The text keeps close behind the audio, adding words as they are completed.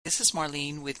This is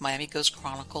Marlene with Miami Ghost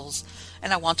Chronicles,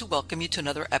 and I want to welcome you to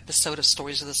another episode of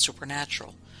Stories of the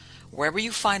Supernatural. Wherever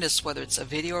you find us, whether it's a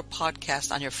video or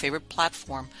podcast on your favorite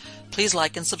platform, please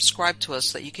like and subscribe to us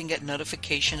so that you can get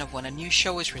notification of when a new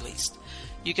show is released.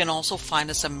 You can also find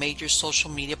us on major social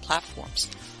media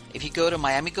platforms. If you go to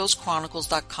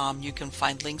MiamiGhostChronicles.com, you can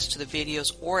find links to the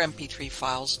videos or MP3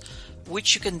 files,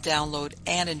 which you can download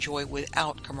and enjoy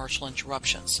without commercial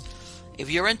interruptions. If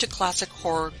you're into classic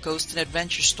horror, ghost, and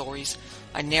adventure stories,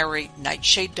 I narrate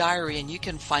Nightshade Diary, and you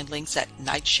can find links at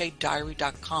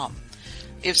nightshadediary.com.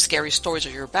 If scary stories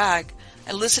are your bag,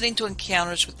 and listening to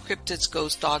encounters with cryptids,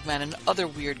 ghosts, dogman, and other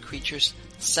weird creatures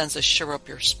sends a shiver up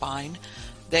your spine,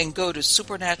 then go to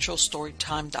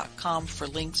supernaturalstorytime.com for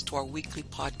links to our weekly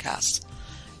podcasts.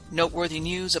 Noteworthy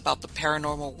news about the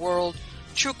paranormal world,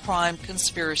 true crime,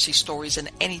 conspiracy stories, and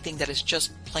anything that is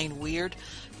just plain weird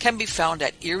can be found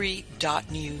at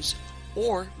eerie.news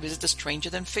or visit the Stranger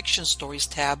Than Fiction Stories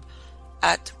tab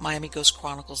at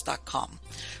MiamiGhostChronicles.com.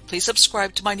 Please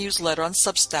subscribe to my newsletter on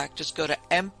Substack. Just go to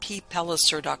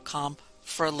mppelliser.com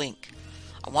for a link.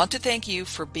 I want to thank you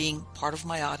for being part of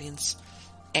my audience,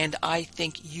 and I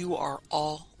think you are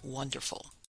all wonderful.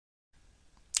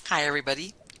 Hi,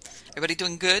 everybody. Everybody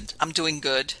doing good? I'm doing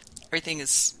good.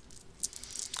 It's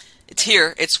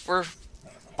here. We're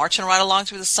marching right along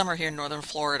through the summer here in northern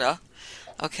Florida.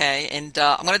 Okay, and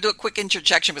I'm going to do a quick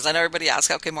interjection because I know everybody asks,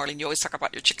 okay, Marlene, you always talk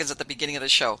about your chickens at the beginning of the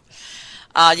show.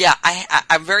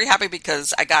 I'm very happy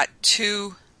because I got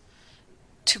two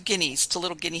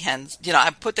little guinea hens. You know,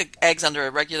 I put the eggs under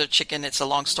a regular chicken. It's a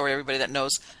long story, everybody that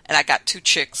knows. And I got 2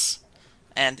 chicks.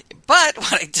 But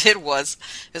what I did was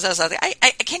I was like,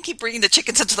 I can't keep bringing the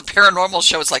chickens into the paranormal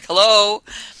show. It's like, hello.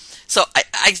 So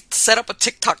I set up a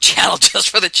TikTok channel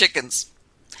just for the chickens.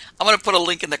 I'm going to put a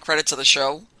link in the credits of the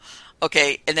show.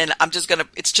 Okay, and then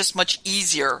it's just much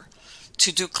easier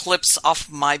to do clips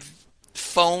off my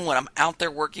phone when I'm out there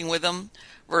working with them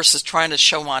versus trying to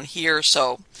show them on here.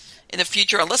 So in the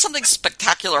future, unless something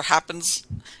spectacular happens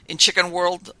in chicken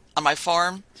world on my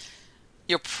farm,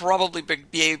 you'll probably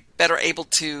be better able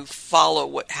to follow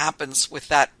what happens with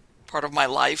that part of my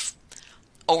life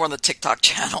over on the TikTok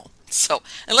channel. So,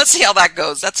 and let's see how that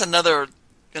goes. That's another,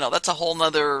 that's a whole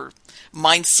nother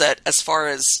mindset as far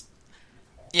as,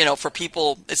 for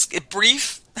people.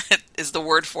 Brief is the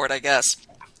word for it, I guess.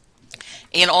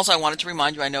 And also I wanted to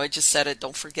remind you, I know I just said it,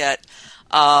 don't forget,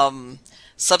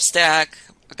 Substack,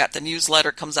 I got the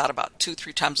newsletter, comes out about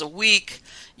 2-3 times a week,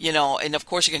 and of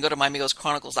course you can go to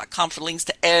MiamiGhostChronicles.com for links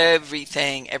to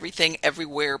everything,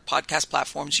 everywhere, podcast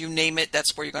platforms, you name it,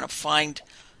 that's where you're going to find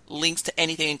links to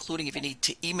anything, including if you need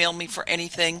to email me for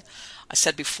anything. I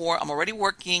said before, I'm already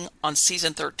working on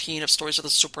season 13 of Stories of the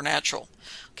Supernatural.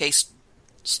 Okay,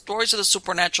 Stories of the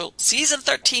Supernatural, season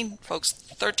 13, folks,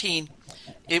 13.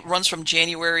 It runs from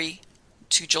January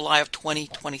to July of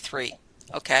 2023.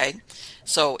 Okay,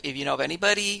 so if you know of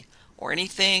anybody or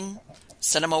anything,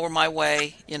 send them over my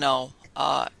way.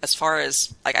 As far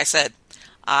as, like I said,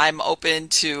 I'm open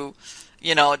to,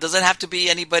 it doesn't have to be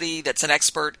anybody that's an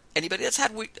expert. Anybody that's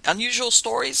had unusual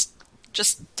stories,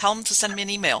 just tell them to send me an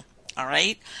email. All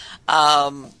right.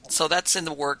 So that's in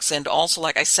the works. And also,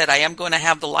 like I said, I am going to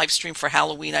have the live stream for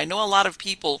Halloween. I know a lot of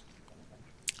people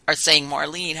are saying,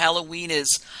 Marlene, Halloween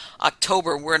is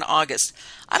October. We're in August.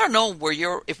 I don't know where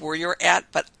you're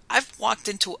at, but I've walked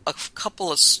into a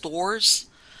couple of stores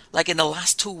like in the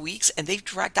last 2 weeks, and they've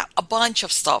dragged out a bunch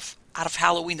of stuff out of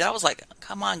Halloween that I was like,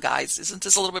 come on, guys, isn't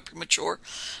this a little bit premature?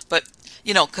 But,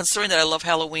 considering that I love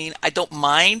Halloween, I don't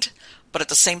mind. But at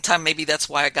the same time, maybe that's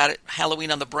why I got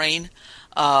Halloween on the brain.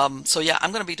 So yeah,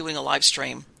 I'm going to be doing a live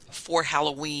stream for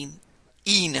Halloween,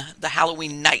 the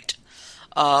Halloween night,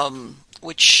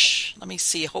 which, let me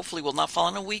see, hopefully will not fall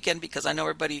on a weekend because I know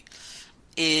everybody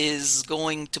is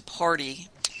going to party.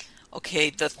 Okay,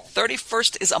 the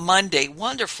 31st is a Monday.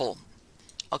 Wonderful.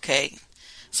 Okay,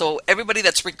 so everybody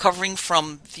that's recovering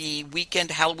from the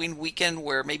weekend, Halloween weekend,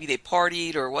 where maybe they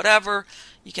partied or whatever,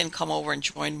 you can come over and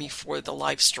join me for the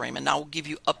live stream, and I'll give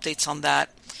you updates on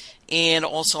that. And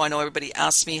also, I know everybody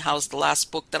asked me how's the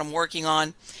last book that I'm working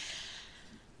on.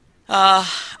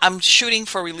 I'm shooting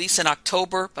for release in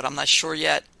October, but I'm not sure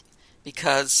yet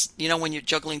because, when you're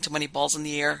juggling too many balls in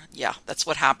the air, yeah, that's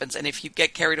what happens. And if you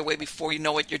get carried away before you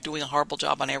know it, you're doing a horrible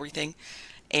job on everything.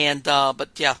 And but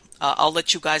yeah, I'll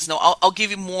let you guys know. I'll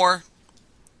give you more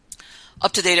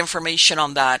up-to-date information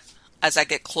on that as I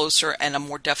get closer and a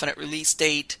more definite release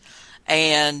date.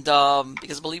 And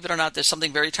because believe it or not, there's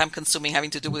something very time-consuming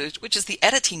having to do with it, which is the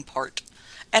editing part.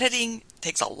 Editing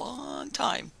takes a long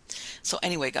time. So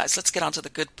anyway, guys, let's get on to the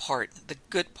good part. The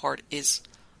good part is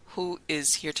who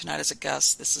is here tonight as a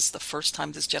guest. This is the first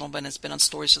time this gentleman has been on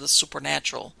Stories of the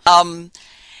Supernatural.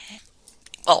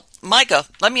 Well, Micah,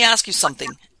 let me ask you something.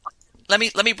 Let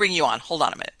me bring you on. Hold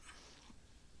on a minute.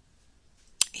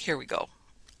 Here we go.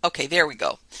 Okay, there we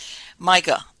go.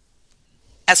 Micah,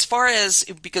 as far as,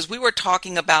 because we were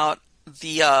talking about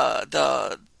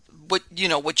the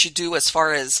what you do as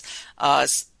far as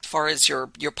your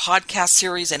podcast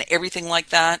series and everything like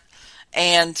that.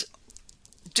 And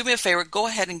do me a favor, go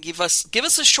ahead and give us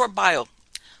a short bio.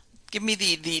 Give me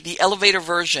the elevator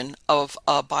version of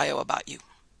a bio about you.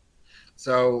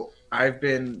 So I've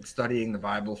been studying the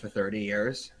Bible for 30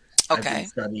 years. Okay. I've been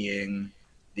studying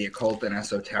the occult and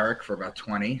esoteric for about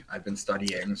 20. I've been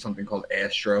studying something called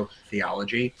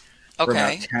astrotheology for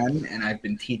about 10, and I've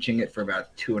been teaching it for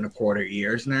about 2.25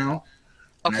 years now.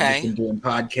 And I've just been doing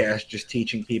podcasts, just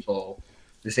teaching people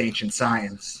this ancient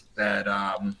science that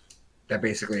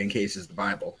basically encases the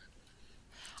Bible.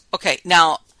 Okay,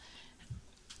 now,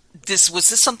 was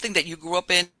this something that you grew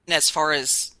up in as far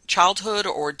as childhood,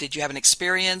 or did you have an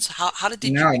experience? How did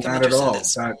you become not interested at all. in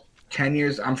this? About 10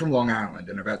 years, I'm from Long Island,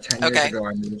 and about 10 years ago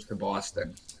I moved to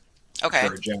Boston for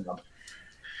a job.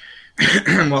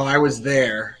 While I was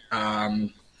there,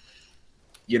 the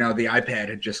iPad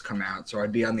had just come out, so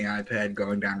I'd be on the iPad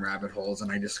going down rabbit holes,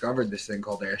 and I discovered this thing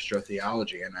called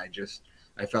astrotheology, and I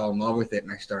fell in love with it,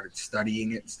 and I started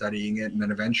studying it, and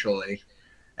then eventually,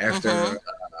 after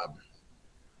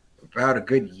about a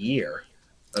good year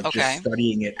of just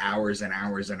studying it hours and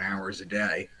hours and hours a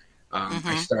day,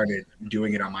 I started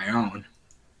doing it on my own,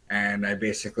 and I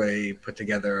basically put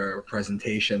together a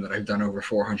presentation that I've done over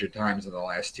 400 times in the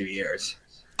last 2 years.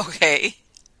 Okay.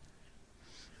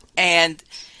 And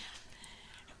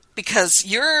because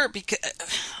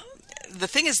the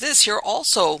thing is this, you're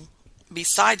also,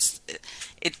 besides,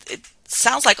 it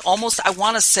sounds like almost, I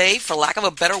want to say, for lack of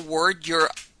a better word, your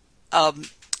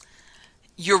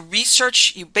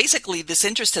research, this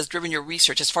interest has driven your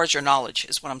research as far as your knowledge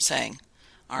is what I'm saying.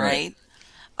 All right.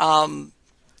 Let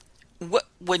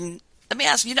me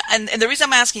ask you, and the reason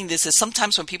I'm asking this is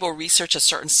sometimes when people research a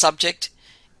certain subject,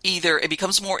 either it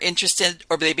becomes more interested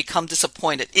or they become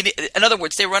disappointed. In other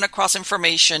words, they run across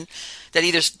information that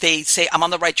either they say, I'm on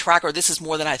the right track, or this is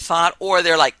more than I thought, or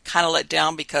they're like kind of let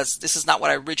down because this is not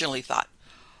what I originally thought.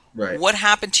 Right. What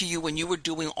happened to you when you were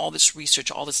doing all this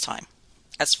research all this time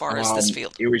as far as this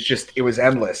field? It was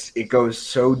endless. It goes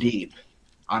so deep.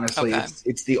 Honestly,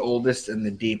 it's the oldest and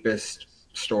the deepest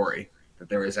story that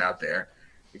there is out there.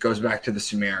 It goes back to the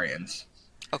Sumerians.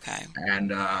 Okay.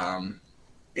 And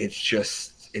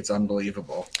it's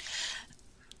unbelievable.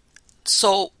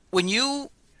 So when you,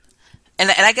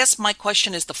 and I guess my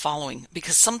question is the following,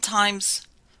 because sometimes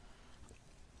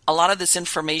a lot of this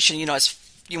information,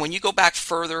 when you go back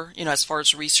further, as far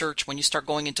as research, when you start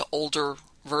going into older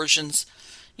versions,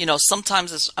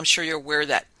 sometimes I'm sure you're aware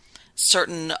that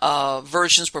certain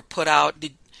versions were put out.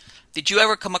 Did you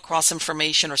ever come across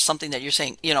information or something that you're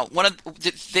saying,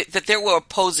 that there were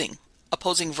opposing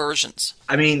versions?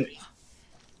 I mean,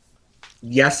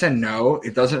 yes and no.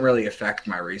 It doesn't really affect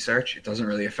my research. It doesn't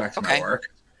really affect my work.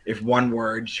 If one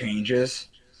word changes,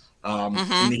 in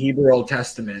the Hebrew Old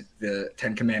Testament, the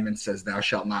Ten Commandments says, "Thou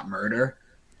shalt not murder."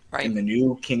 Right. In the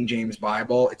New King James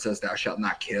Bible, it says, "Thou shalt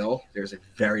not kill." There's a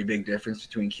very big difference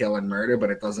between kill and murder,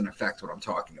 but it doesn't affect what I'm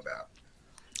talking about.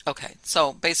 Okay,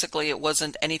 so basically it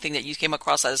wasn't anything that you came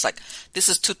across as like, this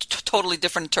is two totally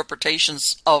different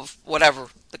interpretations of whatever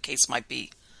the case might be.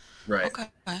 Right. Okay.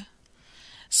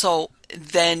 So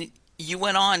then you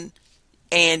went on,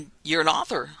 and you're an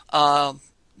author.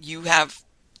 You have,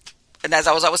 and as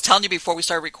I was telling you before we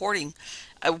started recording,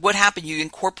 what happened? You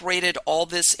incorporated all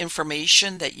this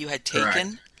information that you had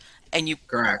taken, and you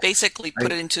basically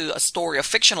put it into a story, a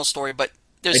fictional story, but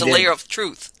there's a layer of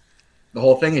truth. The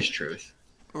whole thing is truth.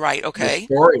 Right. Okay.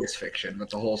 The story is fiction,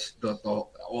 but all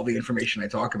the information I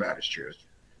talk about is truth.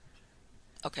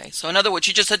 Okay. So in other words,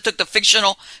 you just took the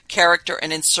fictional character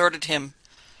and inserted him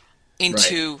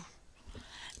into. Right.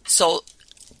 So,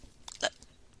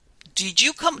 do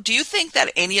you think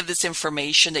that any of this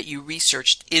information that you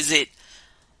researched, is it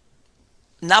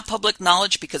not public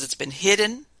knowledge because it's been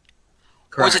hidden?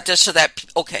 Correct. Or is it just so that,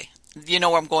 you know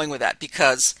where I'm going with that,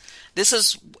 because this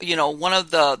is, one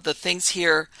of the things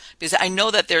here, because I know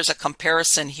that there's a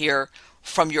comparison here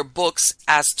from your books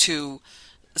as to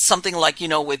something like,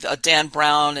 with Dan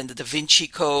Brown and the Da Vinci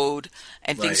Code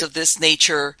and things of this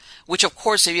nature, which of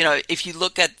course, if you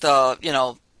look at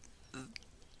the,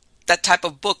 that type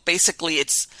of book, basically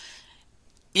it's,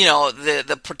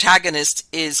 the protagonist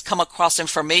is come across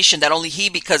information that only he,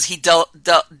 because he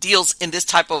deals in this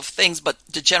type of things, but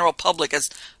the general public has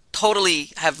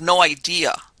totally have no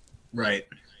idea. Right.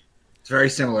 It's very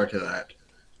similar to that.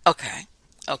 Okay.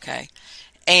 Okay.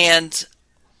 And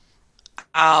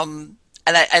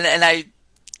I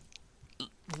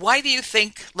why do you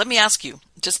think, let me ask you,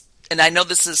 just, and I know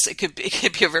it could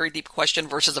be a very deep question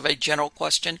versus a very general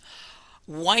question.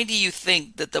 Why do you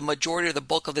think that the majority or the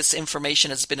bulk of this information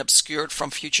has been obscured from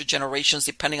future generations,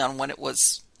 depending on when it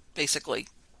was basically?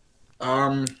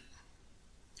 Um,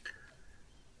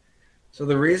 so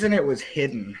the reason it was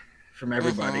hidden from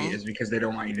everybody Mm-hmm. is because they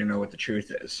don't want you to know what the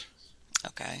truth is.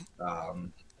 Okay.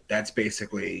 That's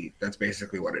basically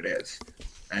what it is.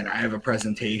 And I have a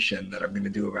presentation that I'm going to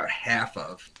do about half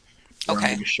of, where I'm Okay.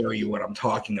 going to show you what I'm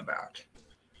talking about.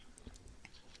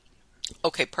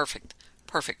 Okay, perfect.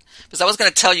 Perfect. Because I was going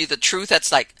to tell you the truth.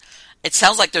 That's like, it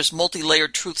sounds like there's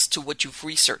multi-layered truths to what you've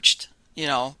researched,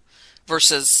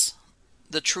 versus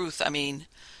the truth. I mean,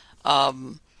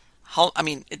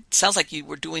 it sounds like you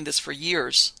were doing this for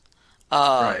years.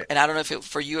 Right. And I don't know if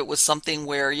for you it was something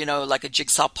where, like a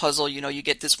jigsaw puzzle, you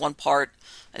get this one part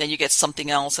and then you get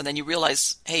something else and then you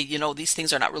realize, hey, these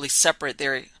things are not really separate.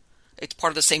 It's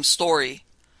part of the same story.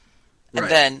 And Right.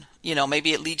 then,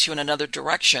 maybe it leads you in another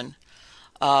direction.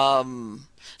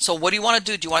 So what do you want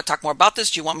to do? Do you want to talk more about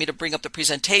this? Do you want me to bring up the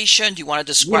presentation? Do you want to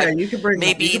Yeah, describe you can bring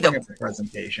maybe up the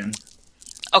presentation,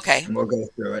 okay. and we'll go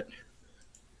through it.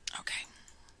 Okay.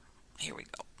 Here we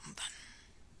go. Hold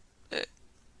on.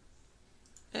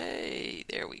 Hey,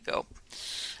 there we go.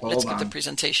 Let's Hold get the on.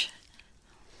 presentation.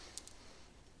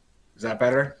 Is that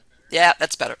better? Yeah,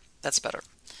 that's better. That's better.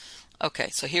 Okay,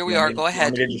 so here we are. Go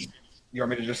ahead. You want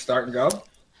me to just start and go?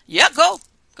 Yeah, go.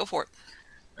 Go for it.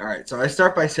 All right. So I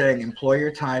start by saying, employ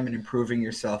your time in improving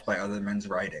yourself by other men's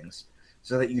writings,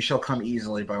 so that you shall come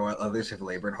easily by what others have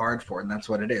labored hard for. And that's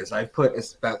what it is. I've put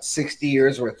about 60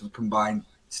 years worth of combined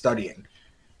studying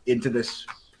into this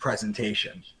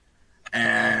presentation.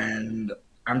 And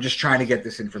I'm just trying to get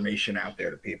this information out there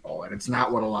to people. And it's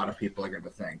not what a lot of people are going to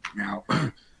think. Now,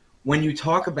 when you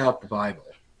talk about the Bible,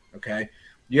 okay,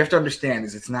 you have to understand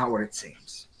is it's not what it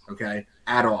seems, okay,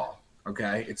 at all,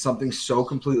 okay? It's something so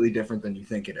completely different than you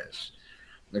think it is,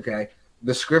 okay?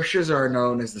 The scriptures are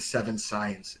known as the seven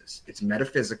sciences. It's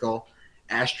metaphysical,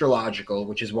 astrological,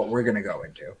 which is what we're going to go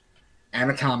into,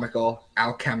 anatomical,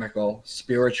 alchemical,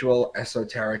 spiritual,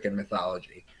 esoteric, and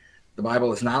mythology. The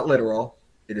Bible is not literal,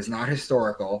 it is not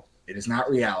historical, it is not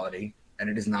reality, and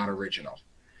it is not original.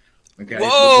 Okay.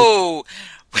 Whoa!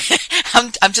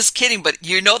 I'm just kidding, but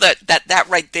that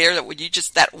right there, that when you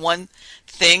just that one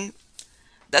thing,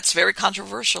 that's very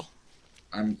controversial.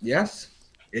 Yes,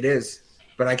 it is,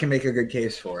 but I can make a good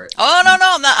case for it. Oh no,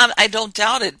 I don't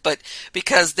doubt it, but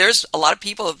because there's a lot of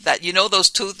people that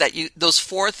those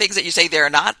four things that you say they're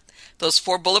not, those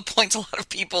four bullet points. A lot of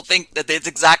people think that it's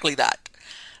exactly that.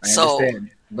 I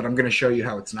understand, but I'm going to show you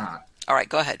how it's not. All right,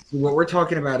 go ahead. So what we're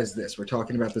talking about is this. We're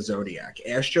talking about the zodiac.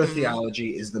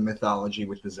 Astrotheology is the mythology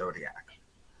with the zodiac.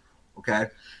 Okay?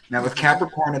 Now, with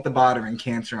Capricorn at the bottom and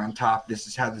Cancer on top, this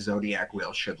is how the zodiac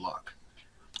wheel should look.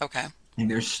 Okay. And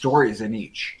there's stories in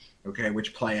each, okay,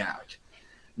 which play out.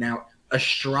 Now,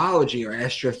 astrology or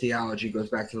astrotheology goes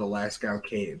back to the Lascaux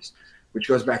Caves, which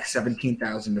goes back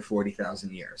 17,000 to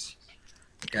 40,000 years.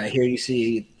 Okay, here you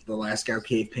see the Lascaux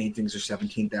cave paintings are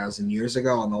 17,000 years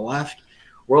ago on the left.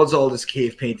 World's oldest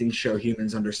cave paintings show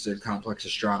humans understood complex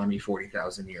astronomy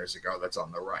 40,000 years ago. That's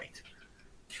on the right.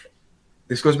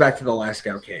 This goes back to the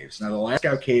Lascaux caves. Now, the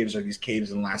Lascaux caves are these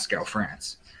caves in Lascaux,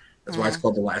 France. That's why it's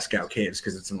called the Lascaux caves,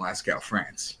 because it's in Lascaux,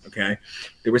 France. Okay,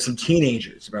 there were some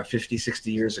teenagers about 50,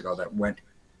 60 years ago that went,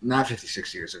 not 50,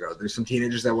 60 years ago. There's some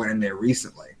teenagers that went in there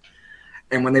recently.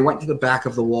 And when they went to the back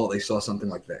of the wall, they saw something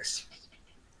like this.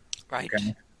 Right.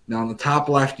 Okay. Now, on the top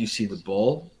left, you see the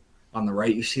bull. On the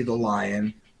right, you see the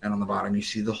lion. And on the bottom, you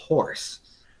see the horse.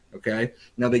 Okay.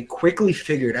 Now, they quickly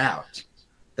figured out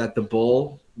that the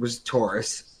bull was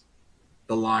Taurus,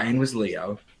 the lion was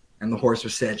Leo, and the horse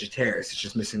was Sagittarius. It's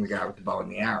just missing the guy with the bow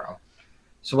and the arrow.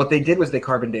 So what they did was they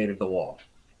carbon dated the wall.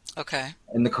 Okay.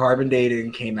 And the carbon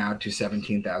dating came out to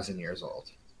 17,000 years old.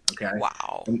 Okay.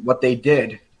 Wow. And what they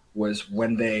did was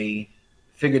when they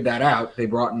figured that out, they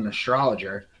brought in an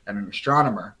astrologer and an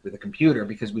astronomer with a computer,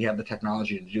 because we have the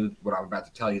technology to do what I'm about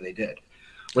to tell you they did.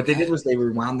 What they did was they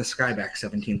rewound the sky back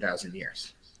 17,000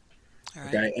 years. All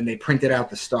right. Okay. And they printed out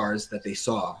the stars that they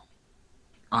saw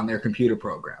on their computer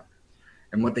program.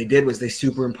 And what they did was they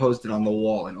superimposed it on the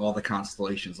wall, and all the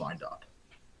constellations lined up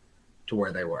to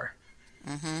where they were.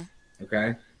 Mm-hmm.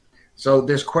 Okay. So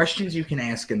there's questions you can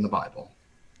ask in the Bible.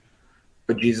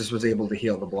 But Jesus was able to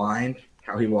heal the blind,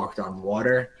 how he walked on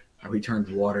water, how he turned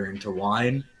water into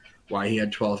wine, why he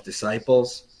had 12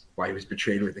 disciples, why he was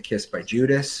betrayed with a kiss by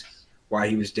Judas, why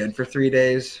he was dead for 3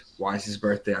 days, why is his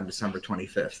birthday on December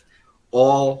 25th.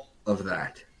 All of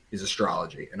that is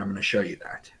astrology, and I'm going to show you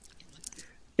that.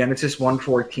 Genesis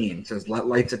 1:14 says, "Let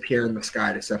lights appear in the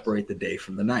sky to separate the day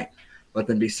from the night. Let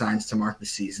them be signs to mark the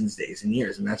seasons, days, and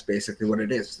years." And that's basically what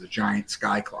it is. It's a giant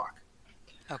sky clock.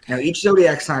 Okay. Now, each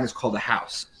zodiac sign is called a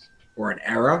house, or an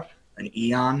era, an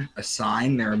eon, a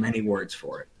sign. There are many words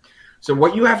for it. So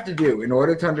what you have to do in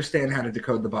order to understand how to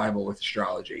decode the Bible with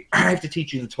astrology, I have to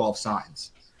teach you the 12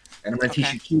 signs. And I'm going to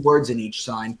teach you key words in each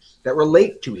sign that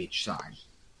relate to each sign.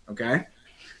 Okay?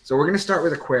 So we're going to start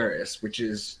with Aquarius, which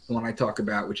is the one I talk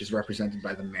about, which is represented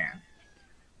by the man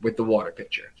with the water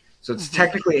pitcher. So it's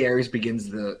technically Aries begins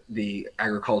the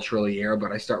agricultural year,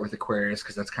 but I start with Aquarius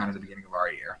because that's kind of the beginning of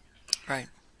our year. Right.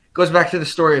 Goes back to the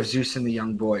story of Zeus and the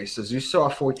young boy. So Zeus saw a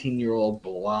 14-year-old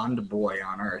blonde boy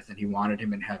on Earth, and he wanted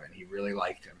him in heaven. He really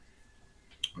liked him.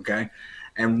 Okay?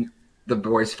 And the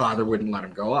boy's father wouldn't let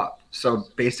him go up. So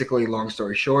basically, long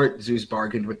story short, Zeus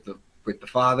bargained with the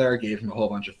father, gave him a whole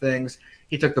bunch of things.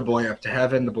 He took the boy up to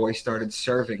heaven. The boy started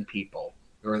serving people,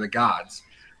 or the gods,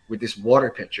 with this water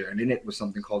pitcher, and in it was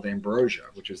something called ambrosia,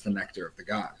 which is the nectar of the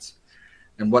gods.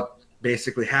 And what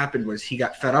basically happened was he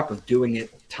got fed up of doing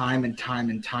it time and time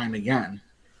and time again,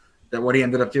 that what he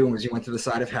ended up doing was he went to the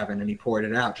side of heaven and he poured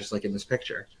it out, just like in this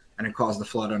picture, and it caused the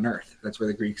flood on Earth. That's where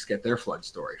the Greeks get their flood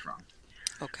story from.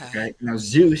 Okay? Now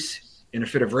Zeus, in a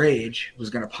fit of rage, was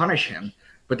going to punish him,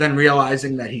 but then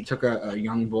realizing that he took a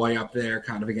young boy up there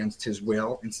kind of against his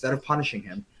will, instead of punishing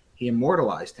him, he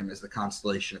immortalized him as the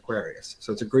constellation Aquarius.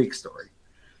 So it's a Greek story.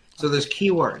 So there's key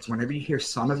words. Whenever you hear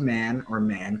son of man or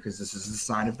man, because this is the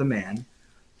sign of the man,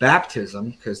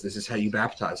 baptism, because this is how you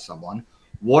baptize someone,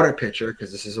 water pitcher,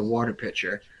 because this is a water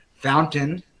pitcher,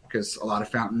 fountain, because a lot of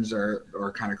fountains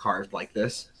are kind of carved like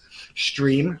this,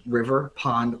 stream, river,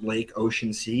 pond, lake,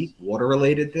 ocean, sea,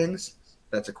 water-related things,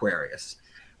 that's Aquarius.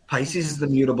 Pisces is the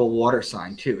mutable water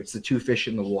sign, too. It's the two fish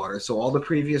in the water. So all the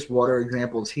previous water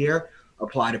examples here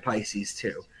apply to Pisces,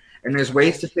 too. And there's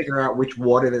ways to figure out which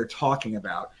water they're talking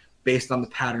about based on the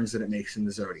patterns that it makes in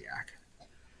the zodiac.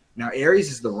 Now,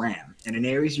 Aries is the ram. And in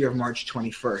Aries, you have March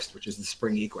 21st, which is the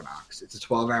spring equinox. It's a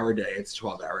 12-hour day. It's a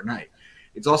 12-hour night.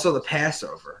 It's also the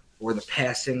Passover, or the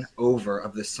passing over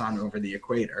of the sun over the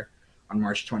equator on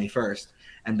March 21st,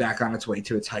 and back on its way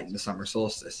to its height in the summer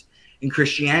solstice. In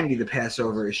Christianity, the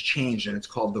Passover is changed, and it's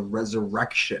called the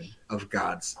resurrection of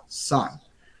God's Son.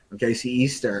 Okay, see,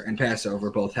 Easter and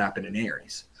Passover both happen in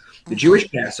Aries. The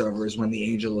Jewish Passover is when the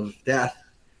angel of death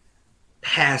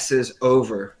passes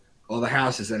over all the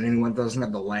houses, and anyone doesn't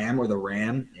have the lamb or the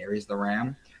ram, Aries the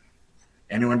ram,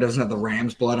 anyone doesn't have the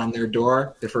ram's blood on their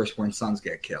door, their firstborn sons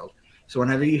get killed. So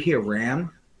whenever you hear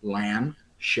ram, lamb,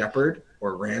 shepherd,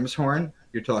 or ram's horn,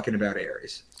 you're talking about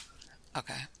Aries.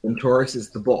 Okay. And Taurus is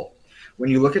the bull. When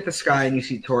you look at the sky and you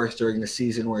see Taurus during the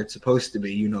season where it's supposed to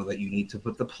be, you know that you need to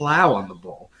put the plow on the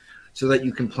bull so that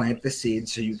you can plant the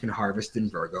seeds so you can harvest in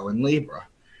Virgo and Libra.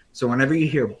 So whenever you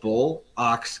hear bull,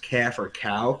 ox, calf, or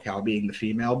cow being the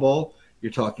female bull,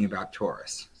 you're talking about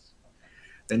Taurus.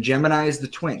 Then Gemini is the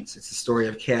twins. It's the story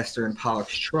of Castor and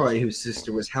Pollux Troy, whose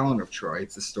sister was Helen of Troy.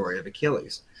 It's the story of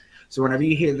Achilles. So whenever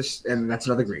you hear this, and that's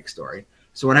another Greek story.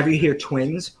 So whenever you hear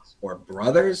twins or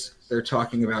brothers, they're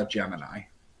talking about Gemini.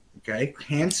 Okay,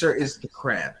 Cancer is the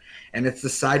crab, and it's the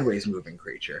sideways moving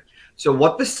creature. So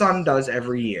what the sun does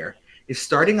every year is,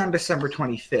 starting on December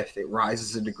 25th, it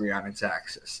rises a degree on its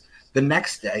axis. The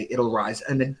next day, it'll rise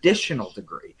an additional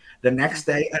degree. The next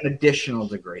day, an additional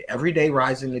degree. Every day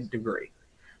rising a degree.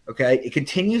 Okay, it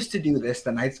continues to do this.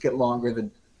 The nights get longer.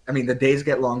 The days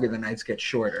get longer. The nights get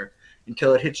shorter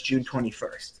until it hits June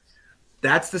 21st.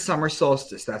 That's the summer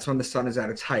solstice. That's when the sun is at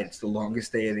its height. It's the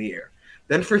longest day of the year.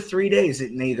 Then for 3 days,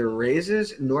 it neither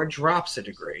raises nor drops a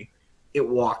degree. It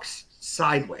walks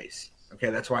sideways. Okay,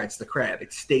 that's why it's the crab.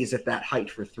 It stays at that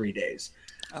height for 3 days.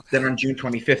 Okay. Then on June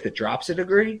 25th, it drops a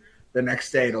degree. The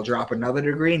next day, it'll drop another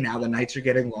degree. Now the nights are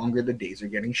getting longer. The days are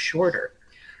getting shorter.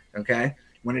 Okay?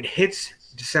 When it hits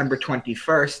December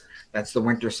 21st, that's the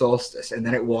winter solstice. And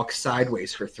then it walks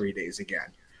sideways for 3 days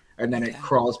again. And then it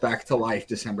crawls back to life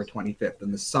December 25th.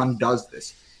 And the sun does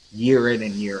this year in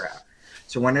and year out.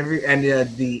 So in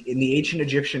the ancient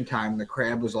Egyptian time, the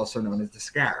crab was also known as the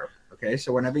scarab. Okay,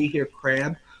 so whenever you hear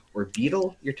crab or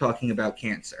beetle, you're talking about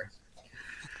Cancer.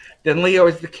 Then Leo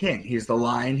is the king. He's the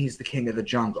lion. He's the king of the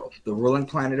jungle. The ruling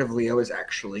planet of Leo is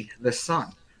actually the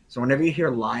sun. So whenever you hear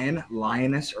lion,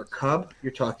 lioness, or cub,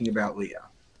 you're talking about Leo.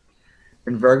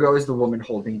 And Virgo is the woman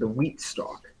holding the wheat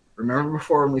stalk. Remember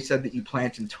before when we said that you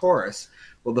plant in Taurus?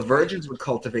 Well, the virgins would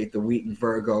cultivate the wheat in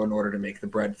Virgo in order to make the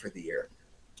bread for the year.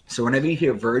 So whenever you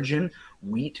hear virgin,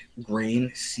 wheat,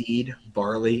 grain, seed,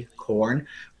 barley, corn,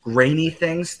 grainy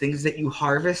things, things that you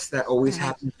harvest, that always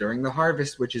happens during the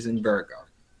harvest, which is in Virgo.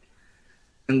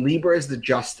 And Libra is the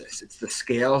justice. It's the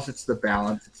scales, it's the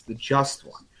balance, it's the just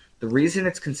one. The reason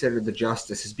it's considered the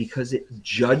justice is because it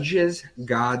judges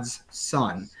God's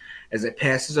sun as it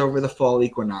passes over the fall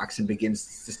equinox and begins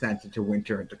its descent into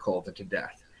winter, into cold, into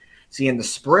death. See, in the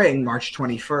spring, March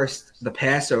 21st, the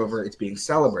Passover, it's being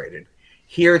celebrated.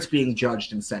 Here it's being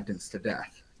judged and sentenced to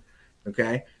death.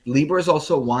 Okay? Libra is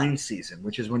also wine season,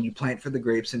 which is when you plant for the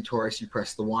grapes in Taurus, you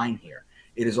press the wine here.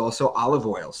 It is also olive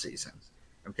oil season.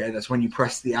 Okay? That's when you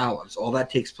press the olives. All that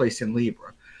takes place in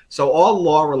Libra. So all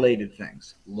law-related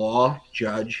things, law,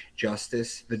 judge,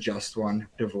 justice, the just one,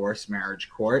 divorce, marriage,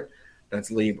 court, that's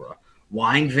Libra.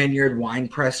 Wine vineyard, wine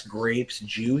press, grapes,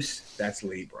 juice, that's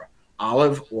Libra.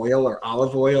 Olive oil or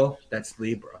olive oil, that's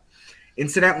Libra.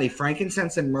 Incidentally,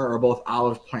 frankincense and myrrh are both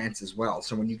olive plants as well.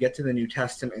 So when you get to the New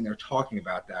Testament and they're talking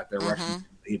about that, they're referencing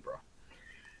Libra.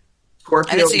 Scorpio,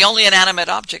 and it's the only inanimate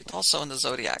object also in the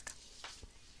zodiac.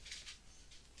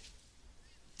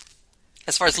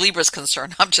 As far as Libra is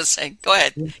concerned, I'm just saying. Go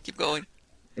ahead. Keep going.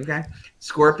 Okay.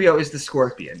 Scorpio is the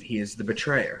scorpion. He is the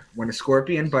betrayer. When a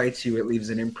scorpion bites you, it leaves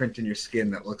an imprint in your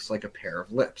skin that looks like a pair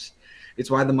of lips.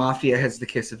 It's why the mafia has the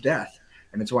kiss of death.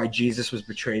 And it's why Jesus was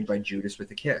betrayed by Judas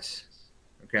with a kiss.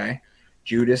 Okay?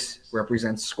 Judas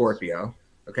represents Scorpio.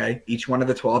 Okay? Each one of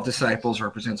the 12 disciples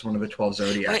represents one of the 12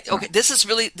 zodiacs. Okay. This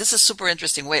is super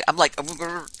interesting. Wait, I'm like,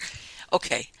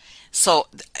 okay. So,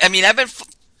 I mean,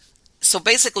 so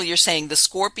basically you're saying the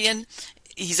scorpion,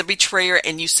 he's a betrayer,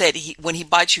 and you said when he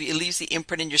bites you, it leaves the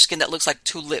imprint in your skin that looks like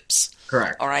two lips.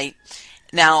 Correct. All right.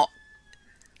 Now,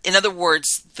 in other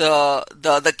words,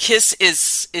 the kiss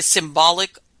is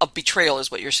symbolic of betrayal,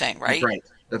 is what you're saying, right?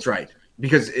 That's right.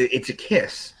 Because it's a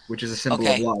kiss, which is a symbol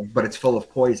of love, but it's full of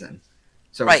poison.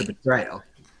 So it's a betrayal.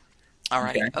 All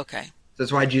right. Okay. So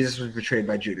that's why Jesus was betrayed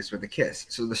by Judas with a kiss.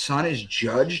 So the sun is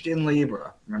judged in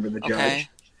Libra. Remember the judge?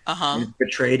 Okay. He's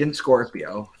betrayed in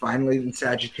Scorpio. Finally, in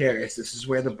Sagittarius, this is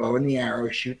where the bow and the arrow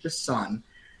shoot the sun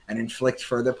and inflict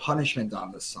further punishment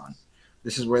on the sun.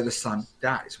 This is where the sun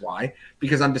dies. Why?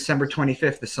 Because on December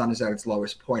 25th, the sun is at its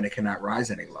lowest point. It cannot rise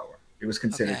any lower. It was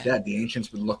considered dead. The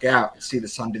ancients would look out and see the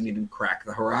sun didn't even crack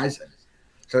the horizon.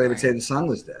 So they would say the sun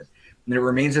was dead. And it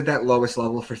remains at that lowest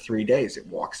level for 3 days. It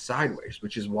walks sideways,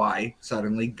 which is why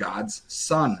suddenly God's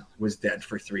sun was dead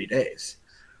for 3 days.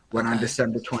 When on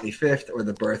December 25th, or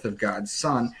the birth of God's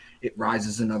son, it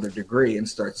rises another degree and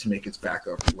starts to make its back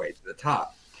over way to the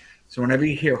top. So whenever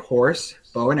you hear horse,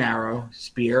 bow and arrow,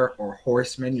 spear, or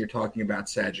horseman, you're talking about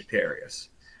Sagittarius.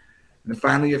 And then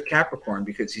finally you have Capricorn,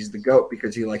 because he's the goat,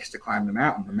 because he likes to climb the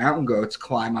mountain. The mountain goats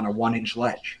climb on a 1-inch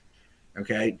ledge.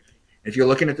 Okay? If you're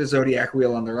looking at the zodiac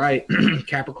wheel on the right,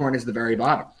 Capricorn is the very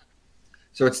bottom.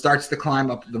 So it starts to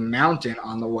climb up the mountain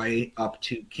on the way up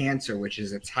to Cancer, which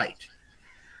is its height.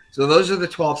 So those are the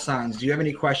 12 signs. Do you have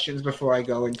any questions before I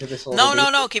go into this?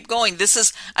 No. Keep going. This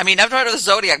is, I mean, I've heard of the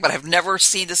zodiac, but I've never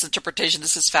seen this interpretation.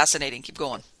 This is fascinating. Keep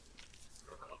going.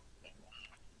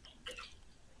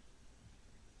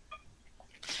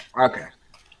 Okay.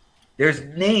 There's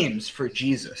names for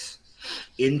Jesus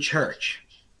in church.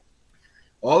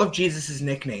 All of Jesus'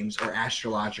 nicknames are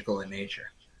astrological in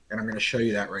nature. And I'm going to show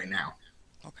you that right now.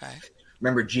 Okay.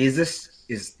 Remember, Jesus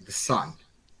is the sun.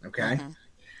 Okay? Mm-hmm.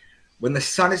 When the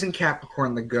sun is in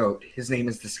Capricorn, the goat, his name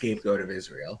is the scapegoat of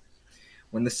Israel.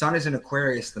 When the sun is in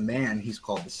Aquarius, the man, he's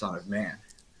called the son of man.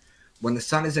 When the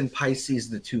sun is in Pisces,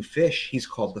 the 2 fish, he's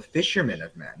called the fisherman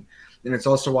of men. And it's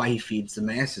also why he feeds the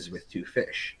masses with 2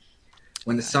 fish.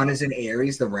 When the sun is in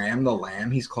Aries, the ram, the lamb,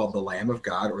 he's called the Lamb of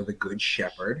God, or the Good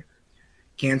Shepherd.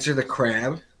 Cancer, the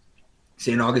crab.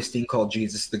 St. Augustine called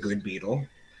Jesus the good beetle.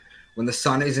 When the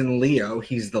sun is in Leo,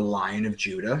 he's the Lion of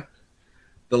Judah.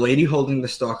 The lady holding the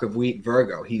stalk of wheat,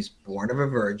 Virgo, he's born of a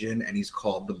virgin, and he's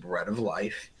called the bread of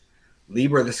life.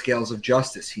 Libra, the scales of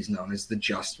justice, he's known as the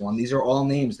just one. These are all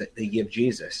names that they give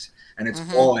Jesus, and it's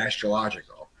all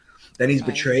astrological. Then he's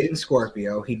betrayed in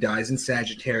Scorpio. He dies in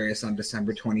Sagittarius on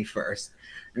December 21st,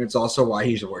 and it's also why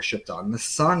he's worshipped on the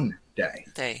sun day.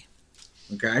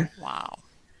 Okay? Wow.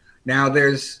 Now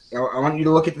I want you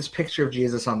to look at this picture of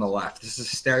Jesus on the left. This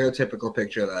is a stereotypical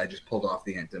picture that I just pulled off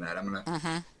the internet. I'm going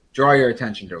to draw your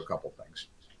attention to a couple things.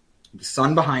 The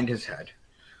sun behind his head,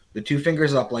 the 2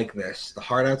 fingers up like this, the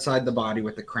heart outside the body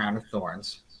with the crown of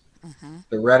thorns,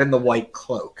 the red and the white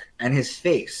cloak, and his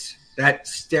face, that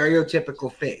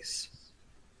stereotypical face.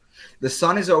 The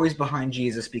sun is always behind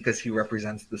Jesus because he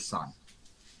represents the sun.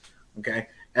 Okay?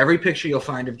 Every picture you'll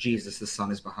find of Jesus, the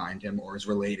sun is behind him or is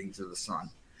relating to the sun.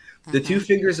 The two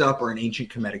fingers up are an ancient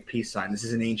Kemetic peace sign. This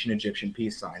is an ancient Egyptian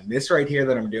peace sign. This right here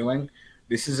that I'm doing,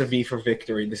 this is a V for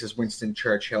victory. This is Winston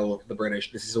Churchill, the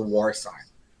British. This is a war sign.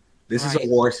 This is a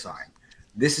war sign.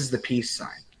 This is the peace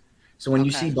sign. So when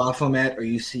you see Baphomet or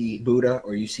you see Buddha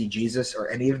or you see Jesus or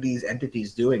any of these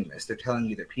entities doing this, they're telling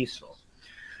you they're peaceful.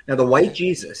 Now, the white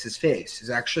Jesus, his face, is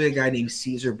actually a guy named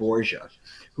Caesar Borgia,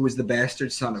 who was the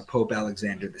bastard son of Pope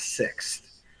Alexander VI.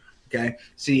 Okay?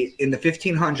 See, in the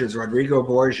 1500s, Rodrigo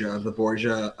Borgia of the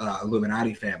Borgia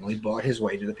Illuminati family bought his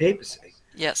way to the papacy.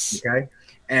 Yes. Okay?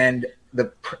 And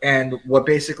what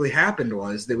basically happened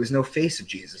was there was no face of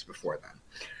Jesus before then.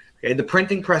 Okay? The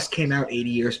printing press came out 80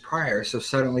 years prior, so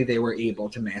suddenly they were able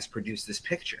to mass produce this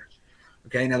picture.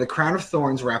 Okay, now the crown of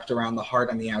thorns wrapped around the heart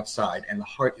on the outside, and the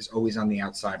heart is always on the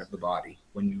outside of the body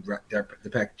when you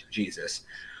depict Jesus,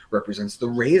 represents the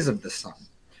rays of the sun.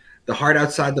 The heart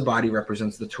outside the body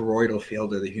represents the toroidal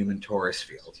field or the human torus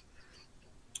field.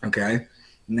 Okay,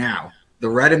 now the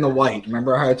red and the white,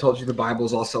 remember how I told you the Bible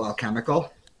is also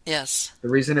alchemical? Yes. The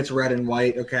reason it's red and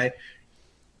white, okay,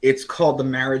 it's called the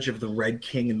marriage of the red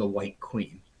king and the white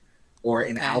queen, or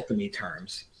in alchemy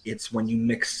terms, it's when you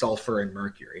mix sulfur and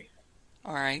mercury.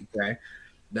 All right. Okay.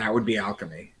 That would be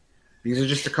alchemy. These are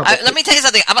just a couple. Let me tell you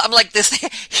something. I'm like this.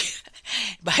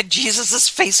 Jesus'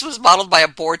 face was modeled by a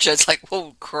Borgia. It's like,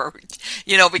 whoa,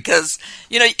 because,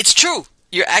 it's true.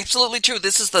 You're absolutely true.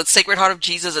 This is the Sacred Heart of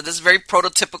Jesus, and this is very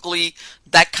prototypically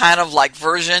that kind of like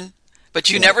version. But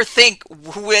you never think,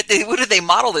 who did they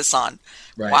model this on?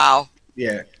 Right. Wow.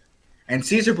 Yeah. And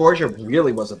Caesar Borgia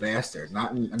really was a bastard.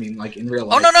 Like in real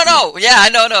life. Oh, no. Yeah,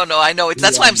 I know.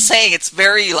 That's why I'm saying it's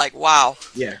very like, wow.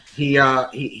 Yeah.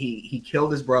 He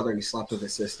killed his brother. He slept with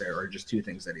his sister, or just two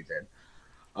things that he did.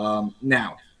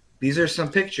 Now, these are some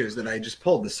pictures that I just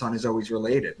pulled. The sun is always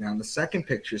related. Now, in the second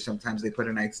picture, sometimes they put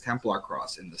a Knights Templar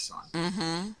cross in the sun.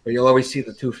 Mm-hmm. But you'll always see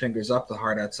the two fingers up, the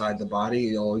heart outside the body.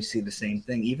 You'll always see the same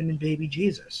thing, even in baby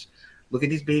Jesus. Look at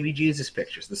these baby Jesus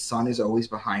pictures. The sun is always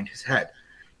behind his head.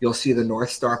 You'll see the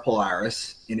North Star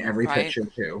Polaris in every picture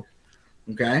too,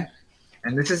 okay?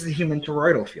 And this is the human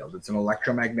toroidal field. It's an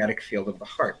electromagnetic field of the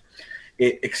heart.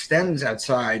 It extends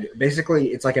outside. Basically,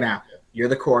 it's like an apple. You're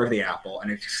the core of the apple,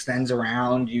 and it extends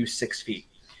around you 6 feet,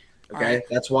 okay? Right.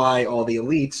 That's why all the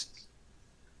elites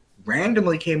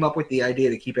randomly came up with the idea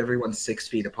to keep everyone 6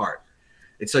 feet apart.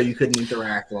 It's so you couldn't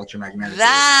interact electromagnetically.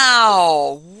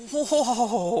 Wow.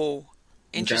 Whoa.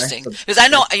 Interesting. Because I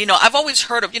know, I've always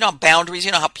heard of, boundaries,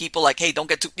 how people like, hey, don't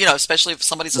get too, especially if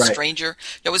somebody's a stranger,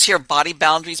 you always hear body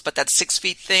boundaries, but that 6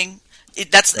 feet thing,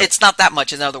 it's not that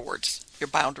much, in other words, your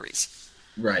boundaries.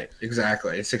 Right.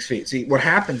 Exactly. It's 6 feet. See, what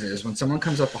happens is when someone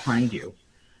comes up behind you,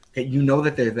 okay, you know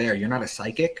that they're there. You're not a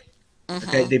psychic. Mm-hmm.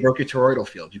 Okay. They broke your toroidal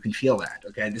field. You can feel that.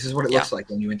 Okay. This is what it looks like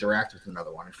when you interact with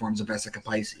another one. It forms a vesica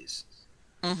Pisces.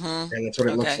 Mm-hmm. Okay. That's what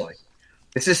it looks like.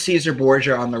 This is Caesar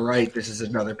Borgia on the right. This is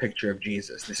another picture of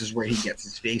Jesus. This is where he gets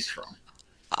his face from.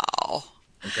 Wow.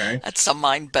 Okay. That's a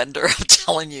mind bender, I'm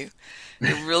telling you.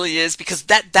 It really is, because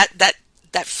that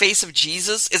face of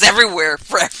Jesus is everywhere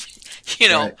for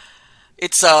right.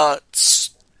 It's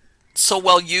so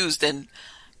well used, and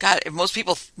God, if most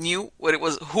people knew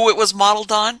who it was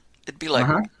modeled on, it'd be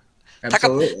like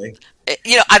absolutely.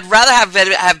 I'd rather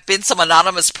have been some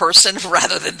anonymous person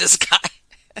rather than this guy.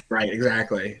 Right,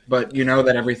 exactly. But you know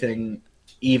that everything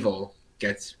evil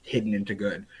gets hidden into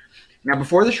good. Now,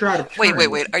 before the Shroud of Turin...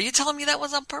 Wait. Are you telling me that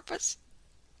was on purpose?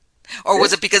 Or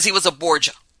was it because he was a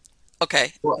Borgia?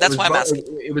 Okay, well, that's why I'm asking.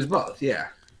 It was both, yeah.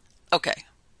 Okay.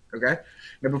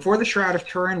 Now, before the Shroud of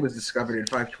Turin was discovered in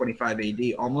 525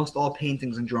 AD, almost all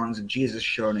paintings and drawings of Jesus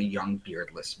showed a young,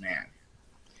 beardless man.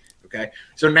 Okay?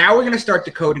 So now we're going to start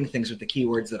decoding things with the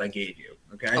keywords that I gave you.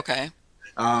 Okay? Okay.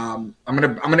 I'm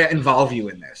gonna involve you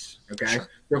in this, okay? Sure.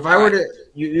 So if I were to,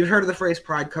 you've heard of the phrase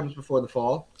 "pride comes before the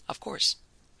fall"? Of course.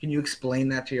 Can you explain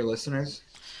that to your listeners?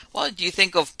 Well, do you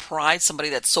think of pride, somebody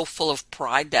that's so full of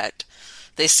pride that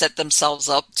they set themselves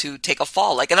up to take a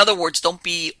fall? Like, in other words, don't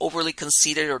be overly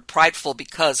conceited or prideful,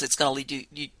 because it's going to lead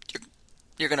you.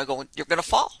 You're going to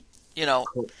fall.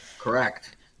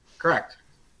 Correct.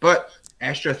 But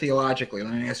astrotheologically,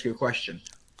 let me ask you a question: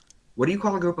 what do you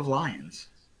call a group of lions?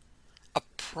 A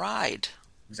pride.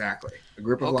 Exactly. A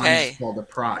group of lions is called a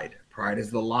pride. Pride is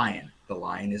the lion. The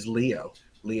lion is Leo.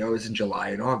 Leo is in July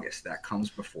and August. That comes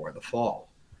before the fall.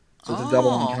 So it's a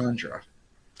double entendre.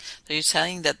 So you're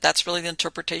saying that that's really the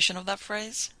interpretation of that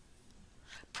phrase?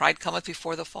 Pride cometh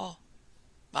before the fall.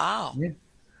 Wow. Yeah.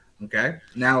 Okay.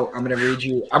 Now I'm going to read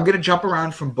you. I'm going to jump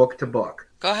around from book to book.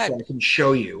 Go ahead. So I can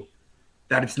show you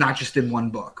that it's not just in one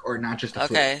book, or not just a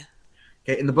Okay.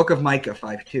 Okay. In the book of Micah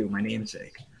 5:2, my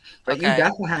namesake. But you,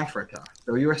 Bethlehem,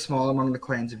 though you are small among the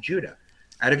clans of Judah,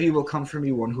 out of you will come for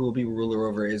me one who will be ruler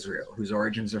over Israel, whose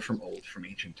origins are from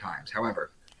ancient times.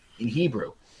 However, in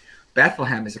Hebrew,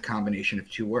 Bethlehem is a combination of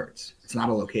two words. It's not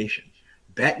a location.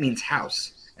 Bet means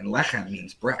house, and lechem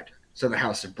means bread. So the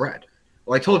house of bread.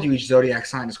 Well, I told you each zodiac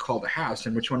sign is called a house,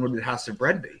 and which one would the house of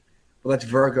bread be? Well, that's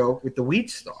Virgo with the wheat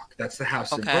stalk. That's the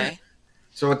house of bread.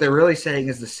 So what they're really saying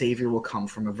is the Savior will come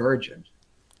from a virgin.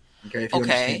 Okay, if you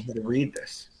understand how to read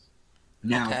this.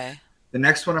 Now, the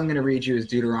next one I'm going to read you is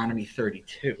Deuteronomy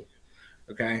 32.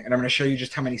 Okay, and I'm going to show you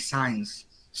just how many signs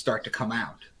start to come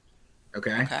out.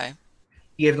 Okay.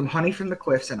 He gave them honey from the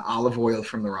cliffs and olive oil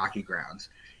from the rocky grounds.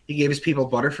 He gave his people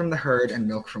butter from the herd and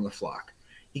milk from the flock.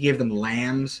 He gave them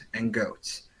lambs and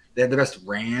goats. They had the best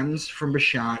rams from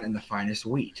Bashan and the finest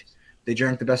wheat. They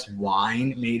drank the best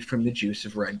wine made from the juice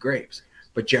of red grapes.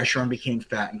 But Jeshurun became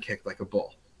fat and kicked like a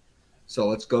bull. So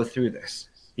let's go through this.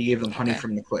 He gave them honey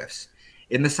from the cliffs.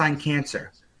 In the sign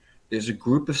Cancer, there's a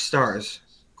group of stars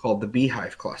called the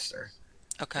Beehive Cluster.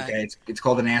 Okay. It's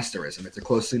called an asterism. It's a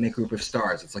closely knit group of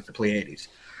stars. It's like the Pleiades.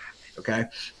 Okay.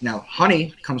 Now,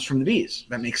 honey comes from the bees.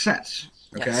 That makes sense.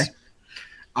 Okay. Yes.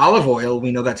 Olive oil,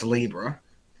 we know that's Libra.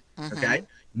 Okay.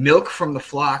 Milk from the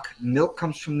flock. Milk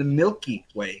comes from the Milky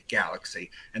Way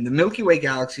galaxy. And the Milky Way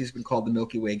galaxy has been called the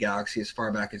Milky Way galaxy as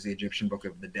far back as the Egyptian Book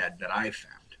of the Dead that I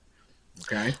found.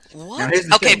 Okay. What?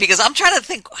 Okay, because I'm trying to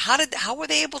think, how were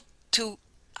they able to,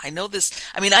 I know there's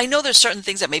certain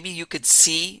things that maybe you could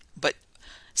see, but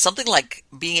something like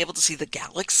being able to see the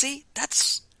galaxy,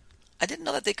 I didn't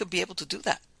know that they could be able to do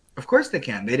that. Of course they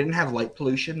can. They didn't have light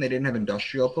pollution. They didn't have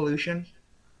industrial pollution.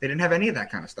 They didn't have any of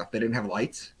that kind of stuff. They didn't have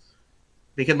lights.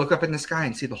 They could look up in the sky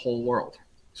and see the whole world.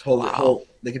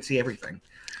 They could see everything.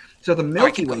 So the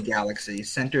Milky Way galaxy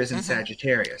centers in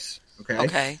Sagittarius.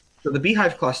 Okay. So the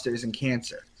Beehive Cluster is in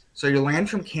Cancer. So your land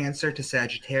from Cancer to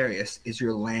Sagittarius is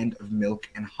your land of milk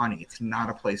and honey. It's not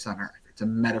a place on Earth. It's a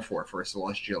metaphor for a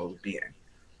celestial being.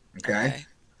 Okay?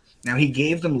 Now he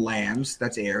gave them lambs,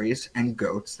 that's Aries, and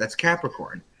goats, that's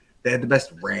Capricorn. They had the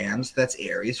best rams, that's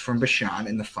Aries, from Bashan,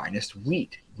 and the finest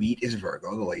wheat. Wheat is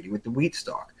Virgo, the lady with the wheat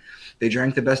stalk. They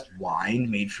drank the best wine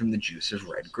made from the juice of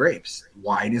red grapes.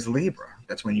 Wine is Libra.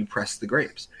 That's when you press the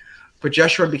grapes. But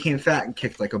Jeshurun became fat and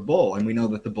kicked like a bull, and we know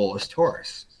that the bull is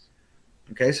Taurus.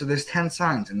 Okay, so there's 10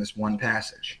 signs in this one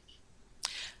passage.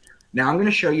 Now I'm going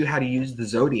to show you how to use the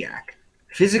zodiac.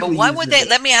 Physically. But why would they,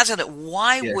 let me ask you that,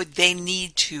 why would they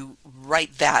need to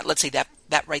write that? Let's say that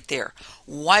right there.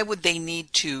 Why would they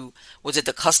need to, was it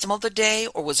the custom of the day,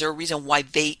 or was there a reason why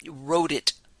they wrote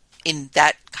it in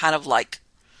that kind of like,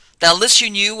 that unless you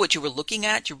knew what you were looking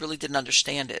at, you really didn't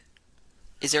understand it?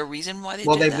 Is there a reason why they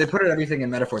did that? Well, they put everything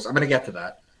in metaphors. I'm going to get to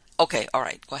that. Okay, all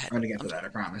right, go ahead. I'm going to get to that, I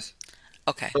promise.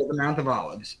 Okay. So the Mount of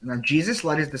Olives. Now, Jesus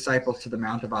led his disciples to the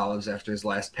Mount of Olives after his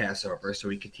last Passover so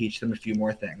he could teach them a few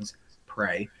more things,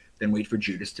 pray, then wait for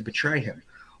Judas to betray him.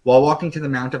 While walking to the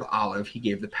Mount of Olive, he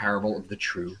gave the parable of the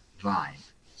true vine.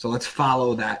 So let's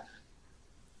follow that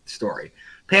story.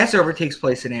 Passover takes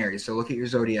place in Aries, so look at your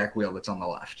zodiac wheel that's on the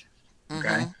left.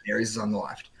 Okay? Aries is on the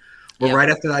left. Well, right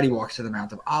after that, he walks to the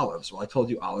Mount of Olives. Well, I told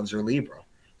you olives are Libra.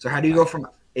 So how do you go from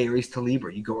Aries to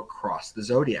Libra? You go across the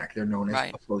zodiac. They're known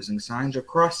as opposing signs or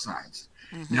cross signs.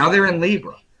 Now they're in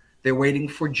Libra. They're waiting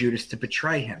for Judas to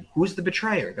betray him. Who's the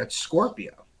betrayer? That's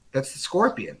Scorpio. That's the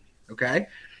Scorpion. Okay?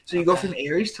 So you go from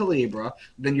Aries to Libra,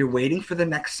 then you're waiting for the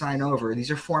next sign over.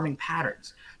 These are forming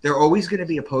patterns. They're always going to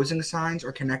be opposing signs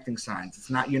or connecting signs.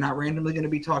 You're not randomly going to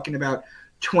be talking about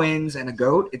twins and a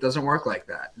goat. It doesn't work like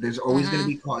that. There's always going to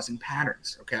be causing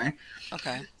patterns, okay?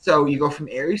 Okay. So you go from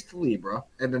Aries to Libra,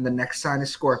 and then the next sign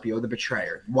is Scorpio, the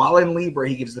betrayer. While in Libra,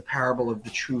 he gives the parable of the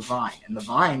true vine. And the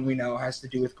vine, we know, has to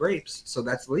do with grapes. So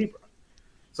that's Libra.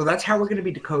 So that's how we're going to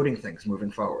be decoding things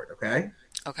moving forward, okay?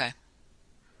 Okay.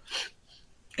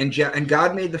 And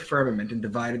God made the firmament and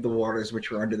divided the waters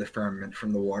which were under the firmament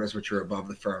from the waters which were above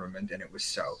the firmament, and it was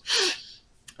so.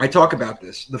 I talk about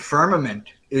this. The firmament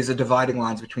is a dividing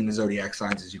lines between the zodiac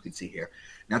signs, as you can see here.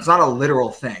 Now, it's not a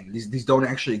literal thing. These don't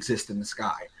actually exist in the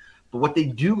sky. But what they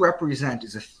do represent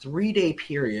is a 3-day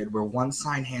period where one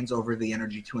sign hands over the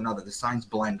energy to another. The signs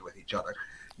blend with each other.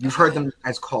 You've heard them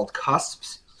as called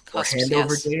cusps or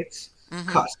handover dates.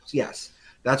 Cusps, yes.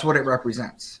 That's what it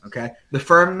represents, okay? The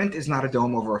firmament is not a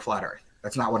dome over a flat earth.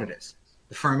 That's not what it is.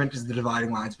 The firmament is the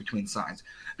dividing lines between signs.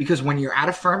 Because when you're at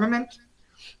a firmament,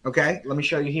 okay, let me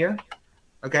show you here.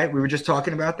 Okay, we were just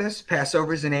talking about this.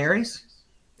 Passover's in Aries,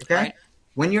 okay? Right.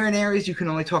 When you're in Aries, you can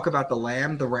only talk about the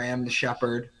lamb, the ram, the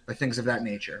shepherd, or things of that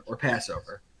nature, or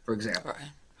Passover, for example. Right.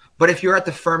 But if you're at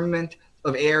the firmament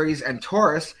of Aries and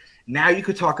Taurus, now you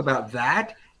could talk about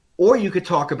that, or you could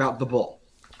talk about the bull.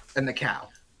 and the cow.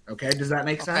 Okay, does that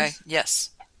make Okay. sense?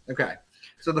 Yes. Okay.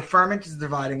 So the firmament is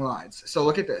dividing lines. So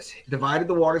look at this. Divided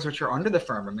the waters which are under the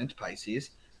firmament,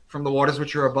 Pisces, from the waters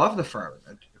which are above the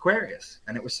firmament, Aquarius.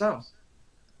 And it was so.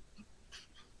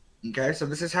 Okay, so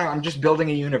this is how I'm just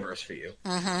building a universe for you.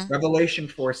 Mm-hmm. Revelation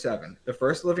 4:7. The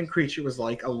first living creature was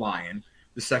like a lion.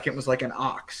 The second was like an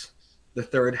ox. The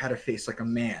third had a face like a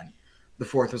man. The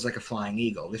fourth was like a flying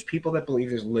eagle. There's people that believe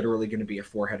there's literally going to be a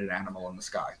four-headed animal in the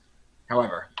sky.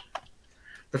 However,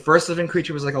 the first living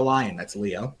creature was like a lion. That's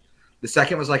Leo. The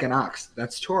second was like an ox.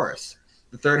 That's Taurus.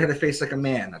 The third had a face like a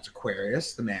man. That's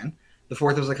Aquarius, the man. The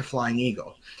fourth was like a flying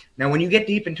eagle. Now, when you get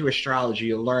deep into astrology,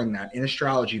 you'll learn that in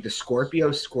astrology, the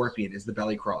Scorpio scorpion is the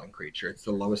belly-crawling creature. It's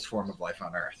the lowest form of life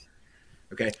on Earth.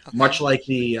 Okay? Much like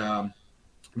the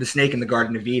snake in the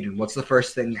Garden of Eden. What's the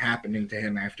first thing happening to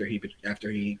him after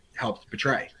he helped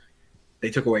betray? They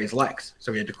took away his legs,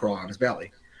 so he had to crawl on his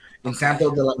belly. In Santo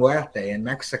de la Muerte in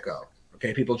Mexico,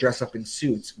 okay, people dress up in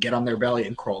suits, get on their belly,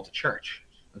 and crawl to church.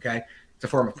 Okay? It's a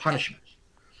form of punishment.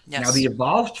 Yes. Now, the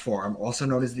evolved form, also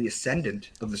known as the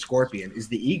ascendant of the scorpion, is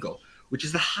the eagle, which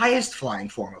is the highest flying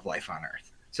form of life on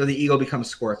Earth. So the eagle becomes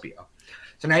Scorpio.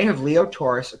 So now you have Leo,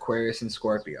 Taurus, Aquarius, and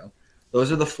Scorpio.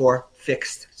 Those are the four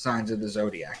fixed signs of the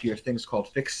zodiac. You have things called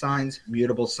fixed signs,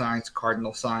 mutable signs,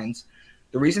 cardinal signs.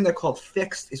 The reason they're called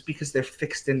fixed is because they're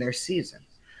fixed in their season.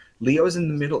 Leo is in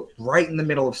the middle, right in the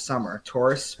middle of summer.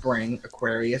 Taurus, spring.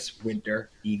 Aquarius, winter.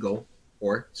 Eagle,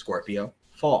 or Scorpio,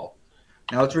 fall.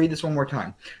 Now let's read this one more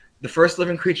time. The first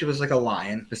living creature was like a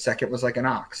lion. The second was like an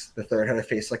ox. The third had a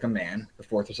face like a man. The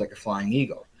fourth was like a flying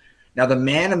eagle. Now the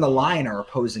man and the lion are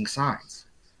opposing signs.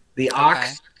 The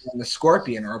ox and the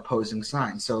scorpion are opposing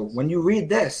signs. So when you read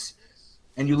this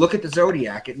and you look at the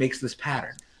zodiac, it makes this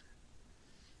pattern.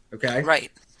 Okay?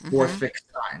 Right. Four fixed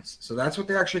signs. So that's what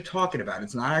they're actually talking about.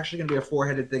 It's not actually going to be a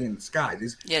four-headed thing in the sky.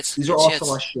 These are all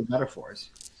celestial metaphors.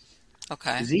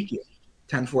 Okay. Ezekiel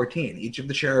 10:14. Each of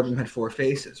the cherubim had four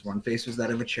faces. One face was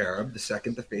that of a cherub. The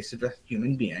second, the face of a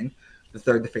human being. The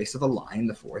third, the face of a lion.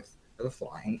 The fourth, of a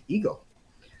flying eagle.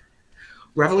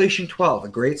 Revelation 12. A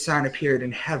great sign appeared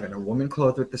in heaven. A woman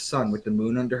clothed with the sun, with the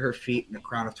moon under her feet, and a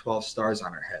crown of 12 stars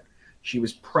on her head. She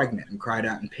was pregnant and cried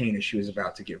out in pain as she was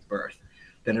about to give birth.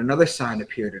 Then another sign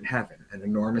appeared in heaven, an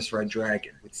enormous red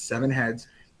dragon, with 7 heads,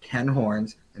 10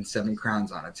 horns, and 7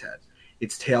 crowns on its head.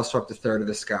 Its tail swept a third of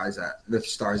the stars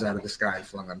out of the sky and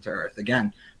flung them to earth.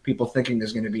 Again, people thinking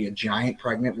there's going to be a giant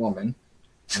pregnant woman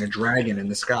and a dragon in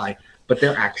the sky, but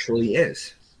there actually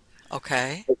is.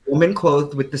 Okay. The woman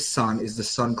clothed with the sun is the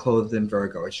sun clothed in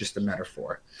Virgo. It's just a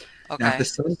metaphor. Okay. Now, if the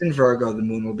sun's in Virgo, the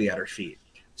moon will be at her feet.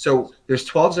 So there's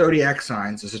 12 zodiac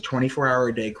signs. There's a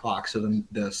 24-hour-a-day clock, so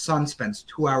the sun spends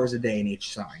 2 hours a day in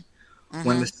each sign. Mm-hmm.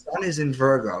 When the sun is in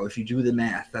Virgo, if you do the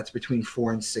math, that's between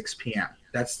 4 and 6 p.m.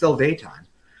 That's still daytime.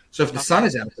 So if the sun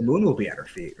is out, the moon will be at her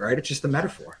feet, right? It's just a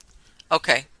metaphor.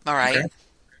 Okay. All right. Okay?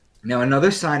 Now, another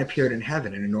sign appeared in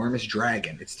heaven, an enormous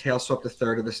dragon. Its tail swept a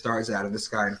third of the stars out of the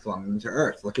sky and flung them to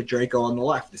earth. Look at Draco on the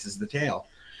left. This is the tail.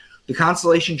 The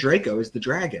constellation Draco is the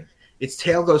dragon. Its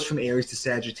tail goes from Aries to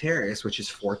Sagittarius, which is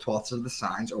 4/12 of the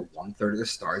signs, or 1/3 of the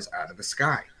stars out of the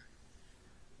sky.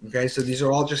 Okay, so these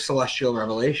are all just celestial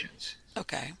revelations.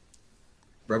 Okay.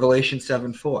 Revelation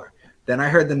 7:4. Then I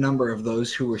heard the number of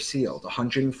those who were sealed,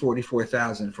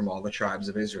 144,000 from all the tribes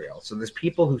of Israel. So there's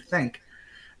people who think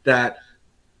that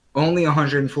only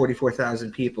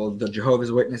 144,000 people, the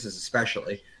Jehovah's Witnesses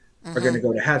especially, are going to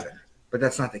go to heaven. But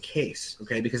that's not the case,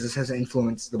 okay? Because this has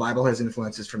influence. The Bible has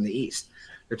influences from the East.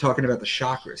 They're talking about the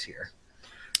chakras here.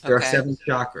 There are 7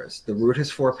 chakras. The root has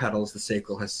 4 petals. The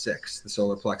sacral has 6. The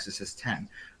solar plexus has 10.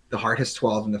 The heart has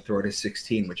 12, and the throat has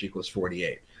 16, which equals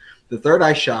 48. The third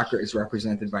eye chakra is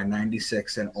represented by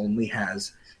 96 and only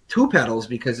has 2 petals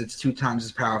because it's 2 times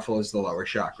as powerful as the lower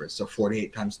chakras. So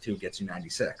 48 times 2 gets you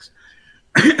 96.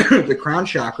 The crown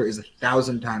chakra is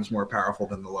 1,000 times more powerful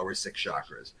than the lower 6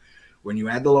 chakras. When you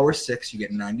add the lower 6, you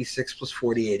get 96 plus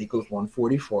 48 equals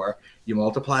 144. You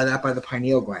multiply that by the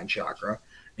pineal gland chakra,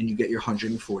 and you get your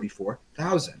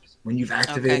 144,000. When you've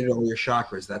activated all your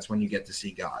chakras, that's when you get to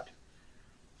see God.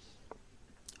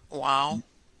 Wow.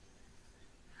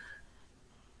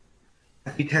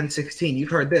 Matthew 10:16.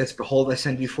 You've heard this. Behold, I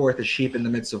send you forth as sheep in the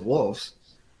midst of wolves.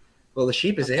 Well, the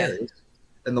sheep is Aries,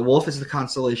 and the wolf is the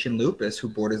constellation Lupus, who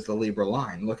borders the Libra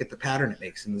line. Look at the pattern it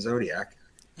makes in the zodiac.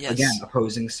 Yes. Again,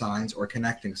 opposing signs or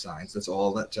connecting signs. That's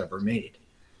all that's ever made.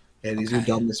 Okay, these are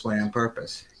done this way on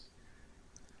purpose.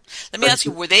 Let me ask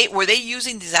you: were they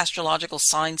using these astrological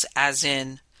signs as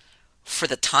in for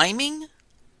the timing,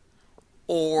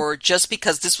 or just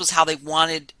because this was how they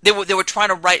wanted? They were trying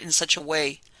to write in such a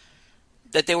way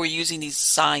that they were using these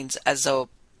signs as a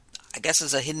I guess,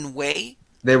 as a hidden way.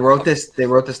 They wrote this. They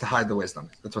wrote this to hide the wisdom.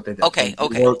 That's what they did. Okay.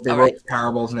 They wrote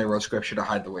parables and they wrote scripture to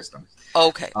hide the wisdom.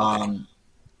 Okay.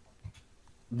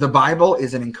 The Bible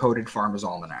is an encoded farmer's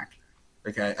almanac.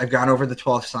 Okay, I've gone over the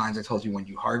 12 signs. I told you when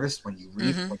you harvest, when you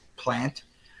reap, when you plant,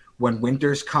 when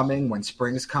winter's coming, when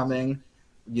spring's coming.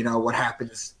 You know what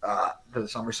happens the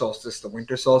summer solstice, the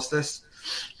winter solstice.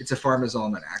 It's a farmer's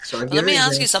almanac. So let me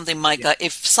ask you something, Micah. Yeah.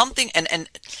 If something and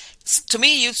to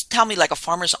me, you tell me like a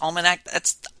farmer's almanac.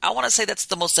 I want to say that's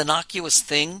the most innocuous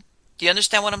thing. Do you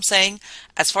understand what I'm saying?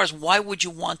 As far as why would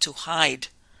you want to hide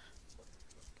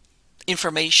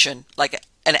information like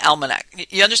an almanac?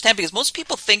 You understand? Because most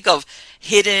people think of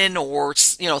hidden or,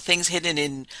 things hidden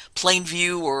in plain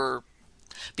view, or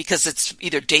because it's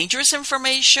either dangerous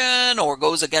information or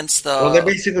goes against the... Well, they're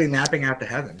basically mapping out the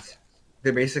heavens.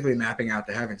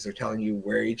 They're telling you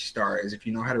where each star is. If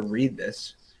you know how to read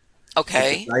this,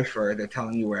 okay, cipher, they're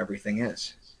telling you where everything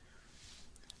is.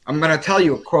 I'm going to tell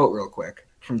you a quote real quick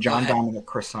from John Dominic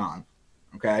Crossan.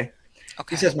 Okay?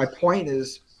 He says, my point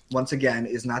is, once again,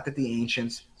 is not that the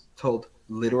ancients told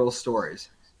literal stories,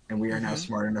 and we are now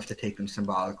smart enough to take them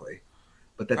symbolically,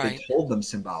 but that they told them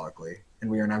symbolically, and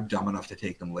we are now dumb enough to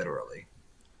take them literally.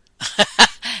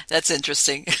 That's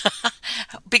interesting.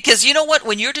 Because you know what?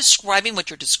 When you're describing what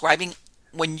you're describing,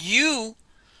 when you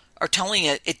are telling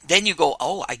it, then you go,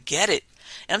 oh, I get it.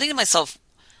 And I'm thinking to myself,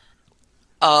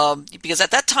 because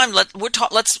at that time,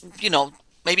 let's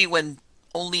maybe when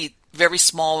only very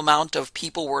small amount of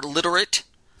people were literate,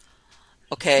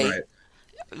 okay,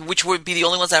 which would be the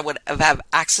only ones that would have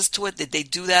access to it. Did they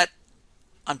do that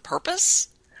on purpose?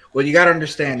 Well, you got to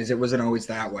understand is it wasn't always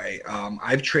that way.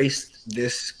 I've traced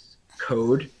this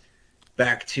code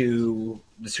back to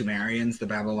the Sumerians, the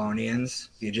Babylonians,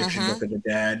 the Egyptian Book of the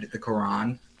Dead, the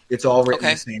Quran. It's all written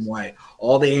the same way.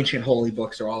 All the ancient holy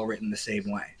books are all written the same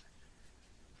way.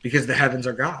 Because the heavens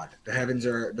are God. The heavens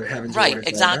are right,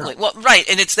 exactly. Well, right,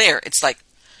 and it's there. It's like,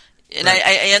 and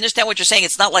I understand what you're saying.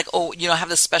 It's not like, I have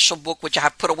this special book which I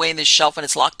have put away in this shelf and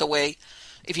it's locked away.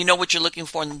 If you know what you're looking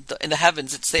for in the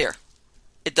heavens, it's there.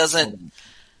 It doesn't.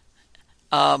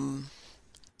 No,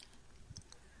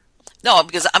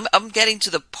 because I'm getting to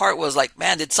the part where it's like,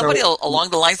 man, did somebody along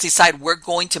the lines decide we're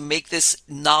going to make this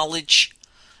knowledge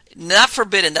not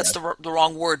forbidden? That's the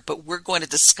wrong word, but we're going to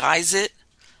disguise it.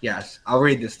 Yes, I'll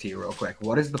read this to you real quick.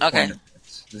 What is the point of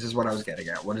this? This is what I was getting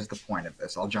at. What is the point of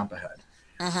this? I'll jump ahead.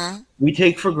 We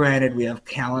take for granted we have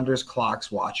calendars,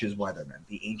 clocks, watches, weathermen.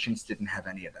 The ancients didn't have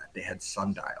any of that. They had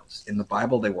sundials. In the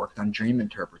Bible, they worked on dream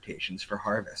interpretations for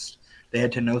harvest. They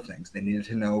had to know things. They needed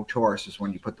to know Taurus is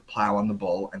when you put the plow on the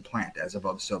bull and plant, as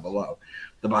above, so below.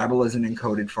 The Bible is an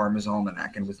encoded farmer's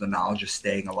almanac and was the knowledge of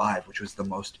staying alive, which was the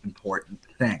most important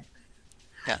thing.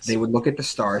 Yes. They would look at the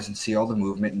stars and see all the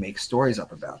movement and make stories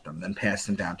up about them, then pass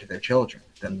them down to their children,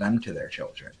 then them to their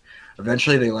children.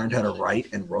 Eventually, they learned how to write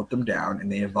and wrote them down,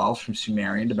 and they evolved from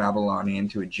Sumerian to Babylonian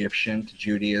to Egyptian to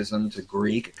Judaism to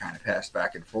Greek. It kind of passed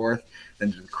back and forth,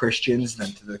 then to the Christians,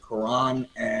 then to the Quran,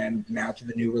 and now to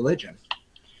the new religion.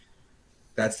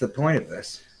 That's the point of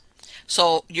this.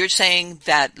 So you're saying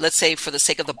that, let's say for the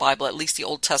sake of the Bible, at least the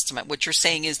Old Testament, what you're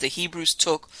saying is the Hebrews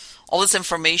took all this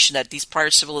information that these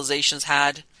prior civilizations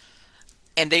had,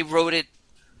 and they wrote it,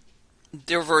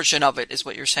 their version of it is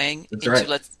what you're saying? That's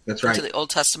right. Into the Old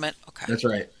Testament? Okay. That's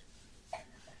right.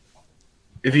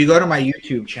 If you go to my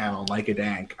YouTube channel, Micah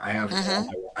Dank, I have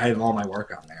all my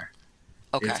work on there.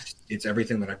 Okay. It's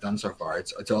everything that I've done so far.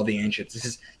 It's all the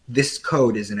ancients. This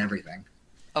code is in everything.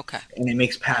 Okay. And it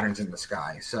makes patterns in the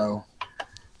sky. So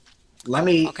are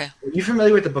you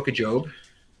familiar with the book of Job?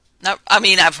 No, I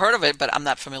mean, I've heard of it, but I'm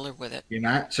not familiar with it. You're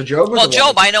not? So Job was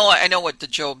I know what the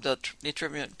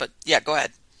tribute, but yeah, go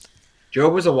ahead.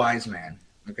 Job was a wise man,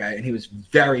 okay? And he was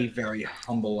very, very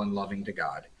humble and loving to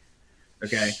God,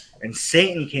 okay? And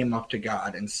Satan came up to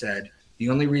God and said, the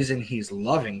only reason he's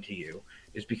loving to you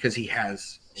is because he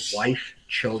has a wife,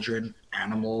 children,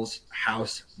 animals,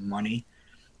 house, money.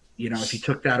 If he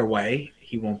took that away,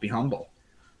 he won't be humble,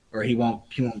 or he won't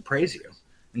praise you.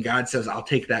 And God says, I'll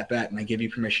take that bet, and I give you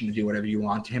permission to do whatever you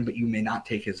want to him, but you may not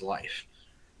take his life.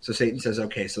 So Satan says,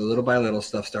 okay, so little by little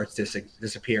stuff starts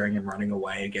disappearing and running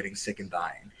away and getting sick and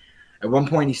dying. At one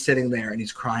point, he's sitting there and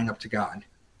he's crying up to God.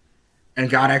 And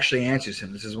God actually answers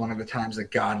him. This is one of the times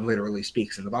that God literally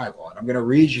speaks in the Bible. And I'm going to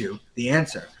read you the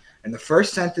answer. And the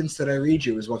first sentence that I read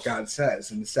you is what God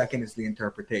says, and the second is the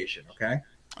interpretation, okay?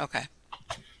 Okay.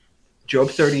 Job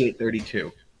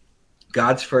 38:32.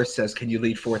 God's first says, can you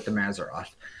lead forth the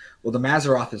Mazzaroth? Well, the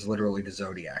Mazzaroth is literally the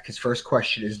zodiac. His first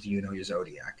question is, do you know your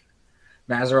zodiac?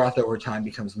 Mazzaroth over time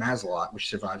becomes Mazalot, which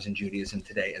survives in Judaism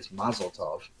today as Mazel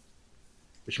Tov.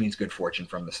 which means good fortune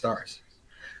from the stars.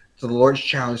 So the Lord's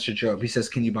challenge to Job, he says,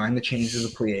 can you bind the chains of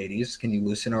the Pleiades? Can you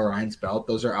loosen Orion's belt?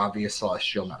 Those are obvious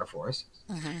celestial metaphors.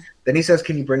 Mm-hmm. Then he says,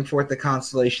 can you bring forth the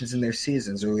constellations in their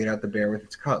seasons, or lead out the bear with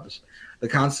its cubs? The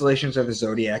constellations are the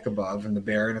zodiac above, and the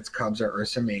bear and its cubs are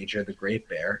Ursa Major, the Great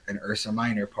Bear, and Ursa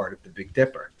Minor, part of the Big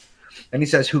Dipper. Then he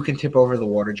says, who can tip over the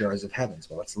water jars of heavens?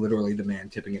 Well, it's literally the man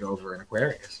tipping it over in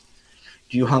Aquarius.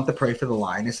 Do you hunt the prey for the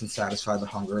lioness and satisfy the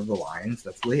hunger of the lions?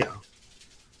 That's Leo.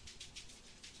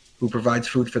 Who provides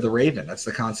food for the raven? That's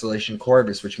the constellation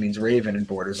Corvus, which means raven and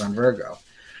borders on Virgo.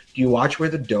 Do you watch where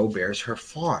the doe bears her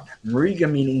fawn? Mariga,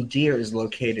 meaning deer, is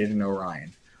located in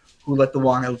Orion. Who let the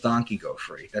wild donkey go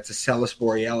free? That's a Celis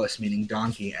borealis, meaning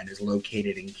donkey, and is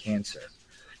located in Cancer.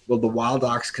 Will the wild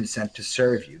ox consent to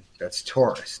serve you? That's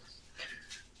Taurus.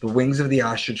 The wings of the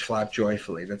ostrich flap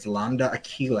joyfully. That's Lambda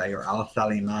Achille, or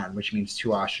Al-Thaliman, which means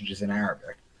two ostriches in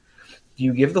Arabic. Do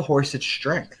you give the horse its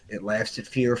strength? It laughs at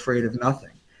fear, afraid of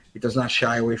nothing. It does not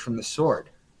shy away from the sword.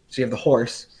 So you have the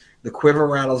horse. The quiver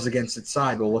rattles against its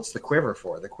side. Well, what's the quiver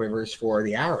for? The quiver is for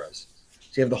the arrows.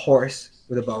 So you have the horse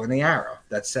with a bow and the arrow.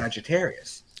 That's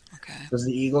Sagittarius. Okay. Does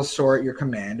the eagle soar at your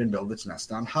command and build its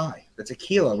nest on high? That's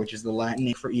Aquila, which is the Latin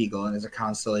name for eagle and is a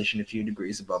constellation a few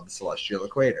degrees above the celestial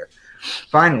equator.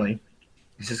 Finally,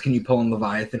 he says, can you pull in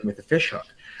Leviathan with a fish hook?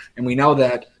 And we know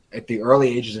that at the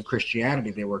early ages of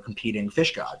Christianity, they were competing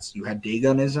fish gods. You had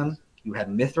Dagonism, you had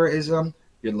Mithraism,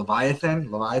 you had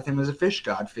Leviathan. Leviathan was a fish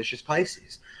god, fish is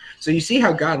Pisces. So you see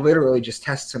how God literally just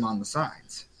tests him on the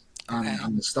signs,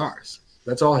 on the stars.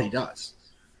 That's all he does.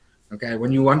 Okay,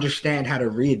 when you understand how to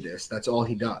read this, that's all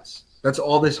he does. That's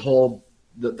all this whole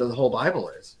the whole Bible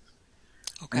is.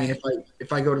 Okay. I mean,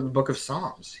 if I go to the book of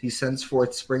Psalms, he sends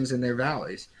forth springs in their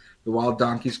valleys. The wild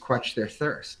donkeys quench their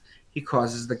thirst. He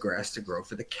causes the grass to grow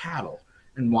for the cattle,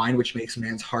 and wine which makes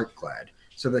man's heart glad,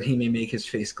 so that he may make his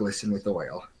face glisten with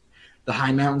oil. The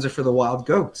high mountains are for the wild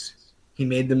goats. He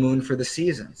made the moon for the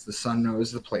seasons. The sun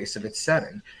knows the place of its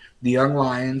setting. The young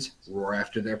lions roar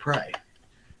after their prey.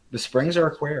 The springs are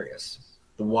Aquarius.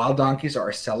 The wild donkeys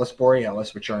are Celis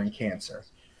borealis, which are in Cancer.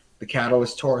 The cattle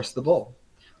is Taurus, the bull.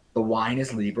 The wine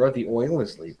is Libra. The oil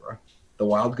is Libra. The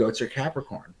wild goats are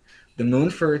Capricorn. The moon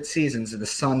for its seasons, the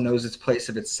sun knows its place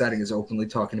of its setting, is openly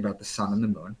talking about the sun and the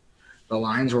moon. The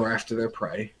lions roar after their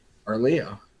prey are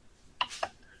Leo.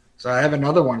 So I have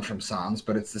another one from Psalms,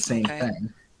 but it's the same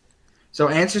thing. So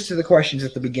answers to the questions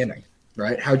at the beginning,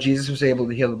 right? How Jesus was able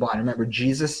to heal the blind. Remember,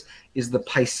 Jesus is the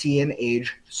Piscean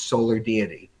age solar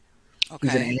deity. Okay.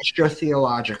 He's an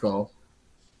astrotheological,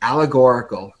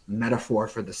 allegorical metaphor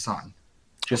for the sun,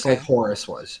 just like Horus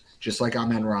was, just like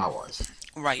Amen-Ra was.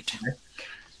 Right. Okay?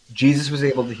 Jesus was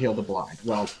able to heal the blind.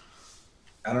 Well,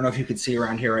 I don't know if you can see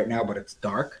around here right now, but it's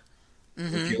dark.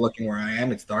 Mm-hmm. If you're looking where I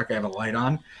am, it's dark. I have a light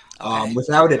on. Okay.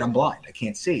 Without it, I'm blind. I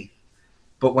can't see.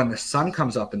 But when the sun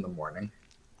comes up in the morning,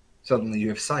 suddenly you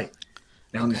have sight.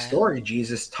 Now, in the story,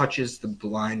 Jesus touches the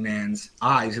blind man's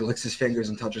eyes. He licks his fingers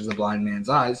and touches the blind man's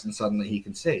eyes, and suddenly he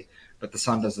can see. But the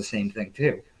sun does the same thing,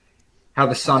 too. How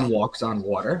the sun walks on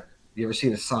water. You ever see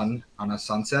the sun on a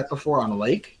sunset before on a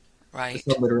lake? Right.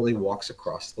 The sun literally walks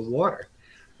across the water.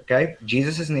 Okay?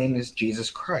 Jesus' name is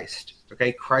Jesus Christ.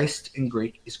 Okay? Christ in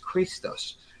Greek is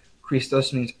Christos.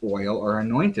 Christos means oil or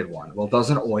anointed one. Well,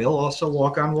 doesn't oil also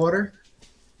walk on water?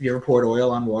 You ever poured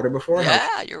oil on water before?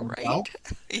 Yeah, you're right. Well,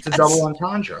 it's a double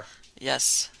entendre.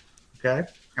 Yes. Okay.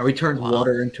 How we turned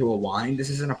water into a wine. This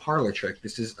isn't a parlor trick.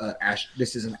 This is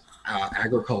an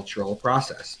agricultural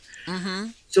process. Mm-hmm.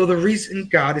 So the reason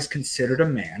God is considered a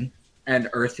man and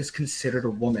Earth is considered a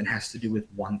woman has to do with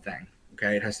one thing.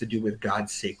 Okay, it has to do with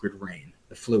God's sacred rain,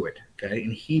 the fluid. Okay,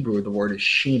 in Hebrew the word is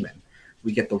shemen.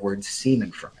 We get the word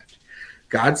semen from it.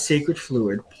 God's sacred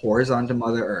fluid pours onto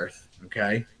Mother Earth.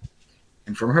 Okay.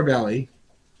 And from her belly,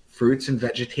 fruits and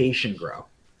vegetation grow.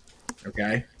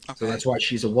 Okay? So that's why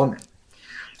she's a woman.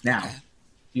 Now,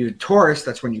 you have Taurus,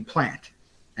 that's when you plant.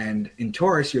 And in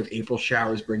Taurus, you have April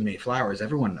showers bring May flowers.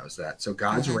 Everyone knows that. So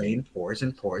God's rain pours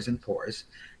and pours and pours.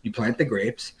 You plant the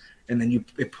grapes, and then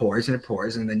it pours and it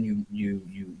pours, and then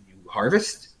you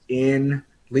harvest in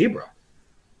Libra.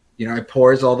 You know, it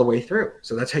pours all the way through.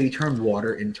 So that's how you turn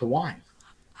water into wine.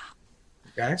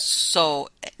 Okay. So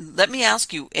let me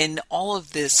ask you, in all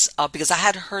of this, because I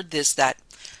had heard this, that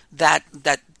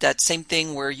same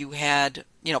thing where you had,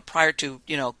 prior to,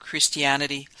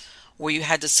 Christianity, where you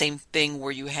had the same thing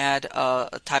where you had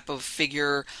a type of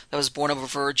figure that was born of a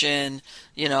virgin,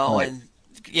 and,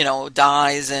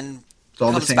 dies and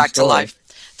comes back to life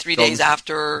 3 days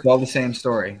after. It's all the same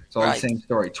story. It's all the same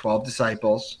story. 12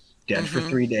 disciples, dead for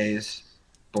 3 days.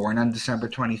 Born on December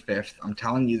 25th. I'm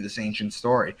telling you this ancient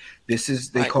story. They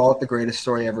call it the greatest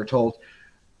story ever told.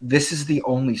 this is the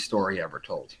only story ever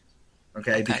told.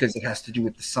 Okay? Because it has to do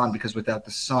with the sun, because without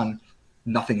the sun,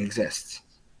 nothing exists.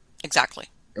 Exactly.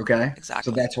 Okay?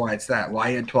 Exactly. So that's why it's that. Why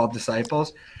he had 12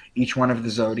 disciples? Each one of the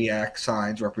zodiac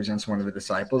signs represents one of the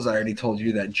disciples. I already told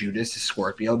you that Judas is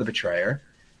Scorpio, the betrayer.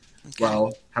 Okay.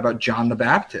 Well, how about John the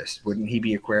Baptist? Wouldn't he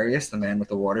be Aquarius, the man with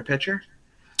the water pitcher?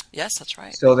 Yes, that's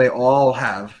right. So they all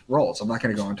have roles. I'm not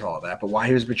going to go into all that. But why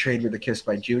he was betrayed with a kiss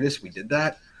by Judas, we did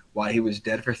that. Why he was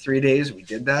dead for 3 days, we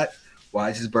did that. Why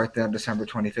is his birthday on December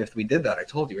 25th? We did that. I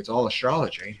told you, it's all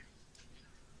astrology.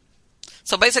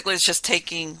 So basically, it's just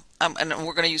taking, and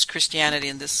we're going to use Christianity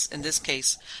in this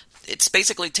case. It's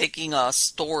basically taking a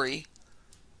story,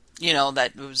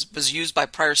 that was used by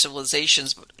prior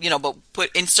civilizations, but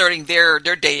inserting their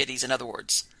deities, in other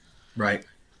words. Right.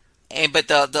 But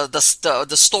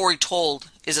the story told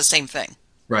is the same thing.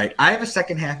 Right. I have a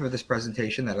second half of this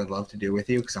presentation that I'd love to do with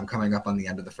you because I'm coming up on the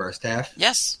end of the first half.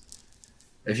 Yes.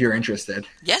 If you're interested.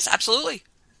 Yes, absolutely.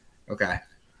 Okay.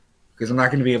 Because I'm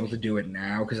not going to be able to do it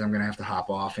now because I'm going to have to hop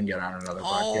off and get on another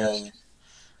podcast.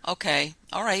 Okay.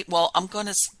 All right. Well,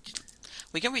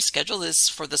 we can reschedule this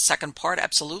for the second part.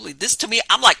 Absolutely. This, to me,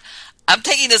 I'm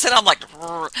taking this and I'm like,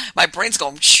 my brain's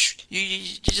going, shh. You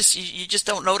just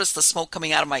don't notice the smoke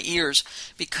coming out of my ears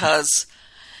because,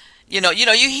 you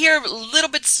hear little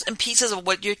bits and pieces of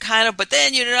what you're but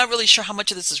then you're not really sure how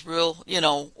much of this is real,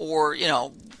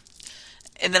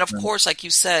 and then of course, like you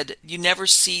said, you never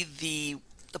see the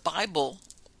Bible.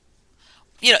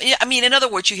 In other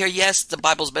words, you hear, yes, the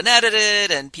Bible's been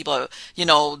edited and people are,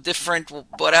 different,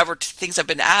 whatever things have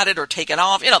been added or taken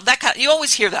off, that you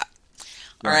always hear that.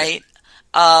 Right.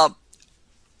 All right.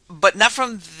 But not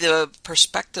from the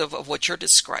perspective of what you're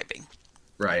describing.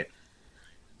 Right.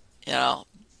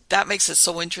 That makes it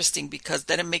so interesting because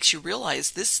then it makes you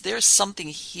realize there's something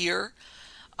here.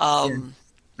 Now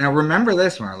remember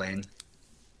this, Marlene.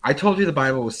 I told you the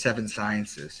Bible was 7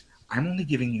 sciences. I'm only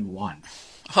giving you 1.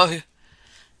 Oh,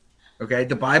 okay,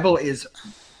 the Bible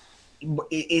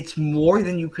it's more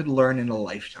than you could learn in a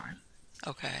lifetime.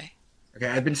 Okay. Okay,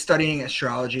 I've been studying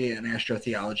astrology and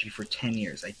astrotheology for 10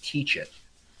 years. I teach it.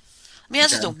 Let me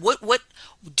ask you, what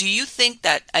do you think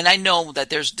that, and I know that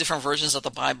there's different versions of the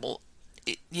Bible,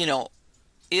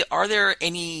 are there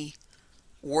any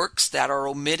works that are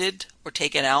omitted or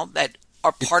taken out that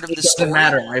are part of the story? It doesn't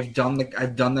matter. I've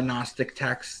done the Gnostic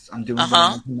texts. I'm doing the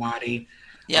Hammadi.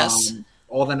 Yes.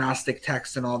 All the Gnostic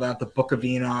texts and all that. The Book of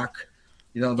Enoch,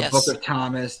 the Book of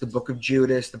Thomas, the Book of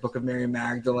Judas, the Book of Mary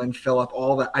Magdalene, Philip,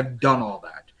 all that. I've done all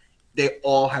that. They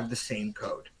all have the same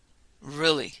code.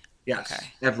 Really? Yes. Okay.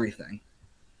 Everything.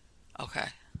 Okay.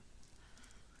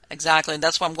 Exactly. And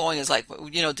that's where I'm going is like,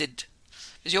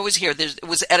 because you always hear it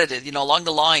was edited, along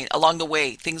the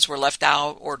way, things were left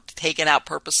out or taken out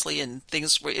purposely, and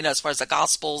things were, as far as the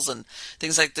Gospels and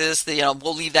things like this,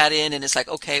 we'll leave that in, and it's like,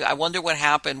 okay, I wonder what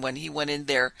happened when he went in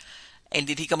there, and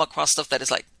did he come across stuff that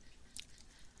is like,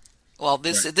 well,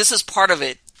 this is part of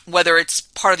it, whether it's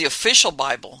part of the official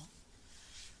Bible,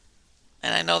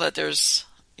 and I know that there's,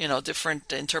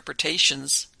 different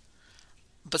interpretations.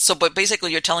 But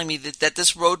basically, you're telling me that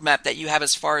this roadmap that you have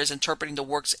as far as interpreting the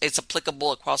works, it's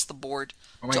applicable across the board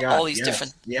to all these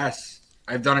different. Yes,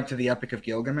 I've done it to the Epic of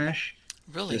Gilgamesh.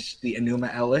 Really? The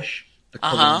Enuma Elish, the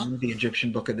Quran, the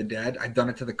Egyptian Book of the Dead. I've done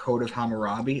it to the Code of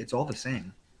Hammurabi. It's all the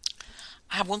same.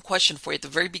 I have one question for you. At the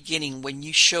very beginning, when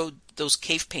you showed those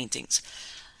cave paintings,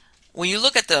 when you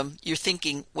look at them, you're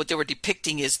thinking what they were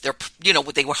depicting is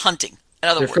what they were hunting. In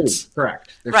other words, food.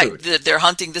 Correct. Right. They're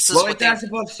hunting. This is what they. As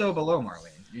above, so below, Marlene.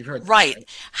 You've heard that, right?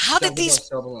 How did these?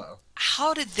 So below.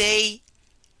 How did they?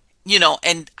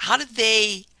 And how did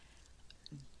they?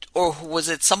 Or was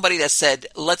it somebody that said,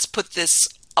 "Let's put this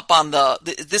up on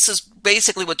this is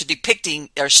basically what they're depicting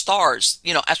are stars,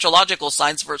 astrological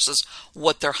signs versus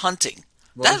what they're hunting."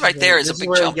 Well, that right there is a big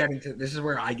jump. This is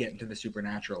where I get into the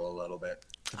supernatural a little bit.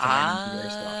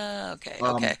 Okay.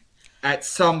 Okay. At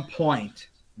some point,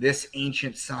 this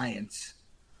ancient science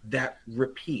that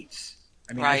repeats.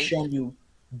 I mean, I've shown you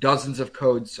dozens of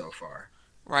codes so far.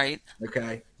 Right.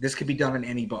 Okay. This could be done in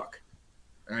any book.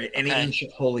 All right. Any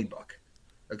ancient holy book.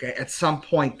 Okay. At some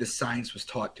point, the science was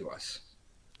taught to us.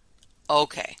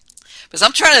 Okay. Because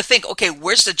I'm trying to think, okay,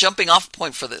 where's the jumping off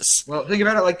point for this? Well, think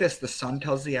about it like this. The sun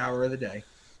tells the hour of the day.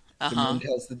 The moon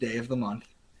tells the day of the month.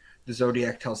 The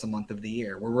zodiac tells the month of the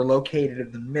year. Where we're located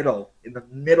in the middle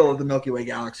of the Milky Way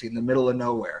galaxy, in the middle of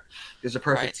nowhere. There's a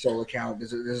perfect solar count.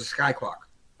 There's a sky clock.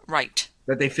 Right.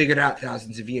 That they figured out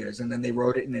thousands of years, and then they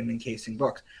wrote it in an encasing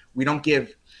book.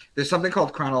 There's something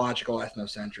called chronological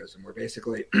ethnocentrism, where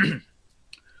basically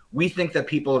we think that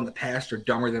people in the past are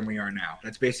dumber than we are now.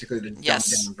 That's basically the dumbed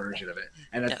down version of it.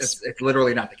 And it's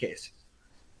literally not the case.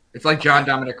 It's like John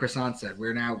Dominic Cressant said,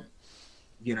 we're now,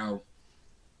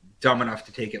 dumb enough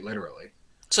to take it literally.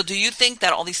 So do you think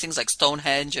that all these things like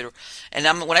Stonehenge, when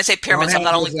I say pyramids, I'm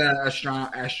not only... Stonehenge was an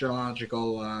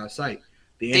astrological site.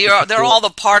 They're all the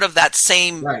part of that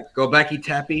same... Right. Göbekli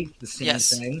Tepe, the same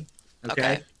thing.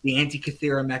 Okay. The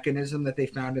Antikythera mechanism that they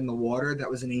found in the water, that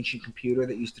was an ancient computer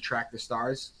that used to track the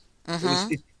stars.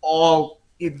 Mm-hmm.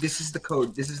 This is the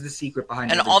code. This is the secret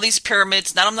behind it. And all these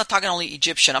pyramids, I'm not talking only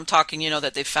Egyptian. I'm talking,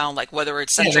 that they found, like, whether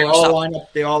it's central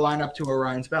they all line up to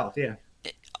Orion's belt, yeah.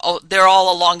 Oh, they're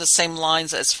all along the same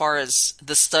lines as far as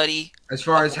the study? As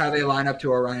far as how they line up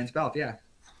to Orion's belt, yeah.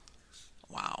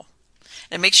 Wow.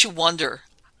 And it makes you wonder,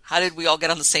 how did we all get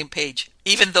on the same page?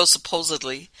 Even though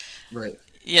supposedly, right,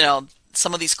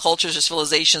 some of these cultures or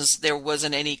civilizations, there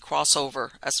wasn't any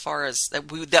crossover as far as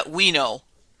that we know.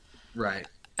 Right.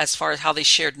 As far as how they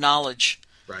shared knowledge.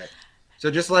 Right.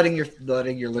 So just letting your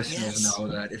listeners know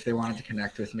that if they wanted to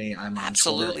connect with me, I'm on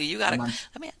absolutely. You got to.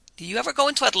 Do you ever go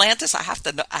into Atlantis? I have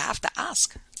to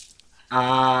ask.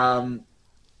 To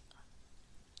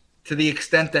the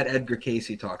extent that Edgar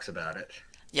Casey talks about it.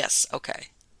 Yes. Okay.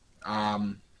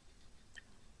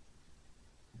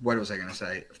 What was I going to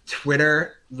say?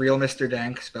 Twitter, Real Mr.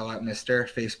 Dank, spell out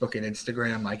Mr. Facebook and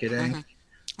Instagram, Micah Dank.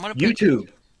 Mm-hmm. YouTube,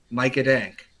 Micah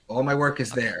Dank. All my work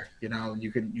is there.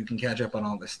 You can catch up on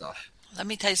all this stuff. Let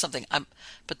me tell you something.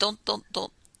 But don't.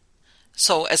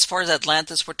 So as far as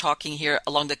Atlantis, we're talking here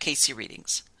along the Casey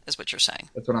readings, is what you're saying.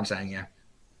 That's what I'm saying. Yeah.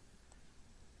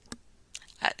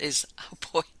 That is, oh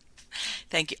boy,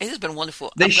 thank you. It has been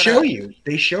wonderful. They show you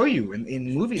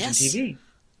in movies and TV.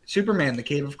 Superman, the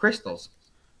Cave of Crystals.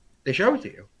 They show it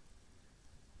to you.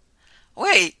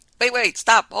 Wait,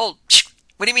 stop. Hold.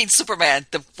 What do you mean, Superman?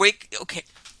 Okay.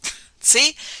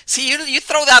 See, you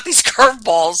throw out these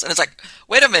curveballs, and it's like,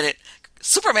 wait a minute.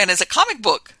 Superman is a comic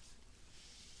book.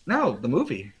 No, the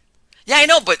movie. Yeah, I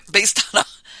know, but based on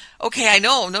okay, I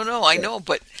know. No, I know,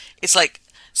 but it's like,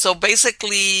 so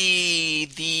basically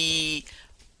the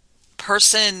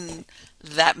person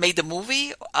that made the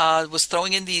movie was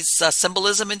throwing in these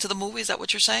symbolism into the movie. Is that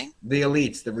what you're saying? The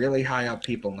elites, the really high up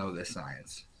people know this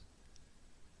science.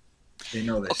 They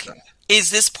know this stuff.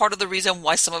 Is this part of the reason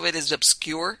why some of it is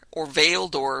obscure or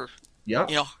veiled or?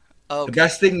 Yep. Okay.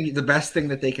 The best thing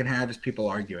that they can have is people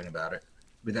arguing about it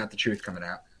without the truth coming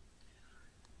out.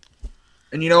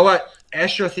 And you know what?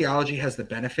 Astrotheology has the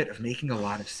benefit of making a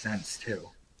lot of sense too.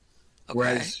 Okay.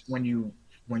 Whereas when you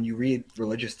read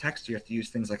religious texts, you have to use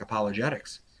things like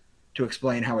apologetics to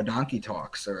explain how a donkey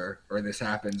talks or this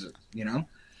happens.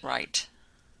 Right.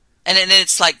 And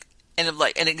it's like.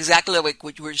 And exactly like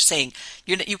what you were saying,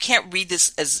 you can't read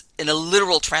this as in a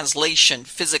literal translation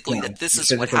physically. No, that this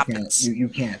is what happens. You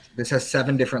can't. This has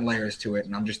 7 different layers to it,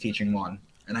 and I'm just teaching one.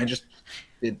 And I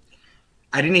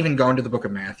didn't even go into the Book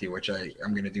of Matthew, which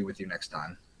I'm going to do with you next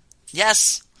time.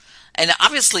 Yes, and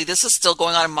obviously this is still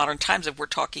going on in modern times. If we're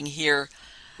talking here,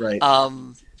 right?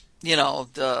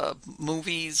 The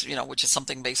movies, which is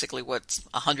something basically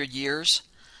 100 years,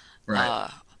 right?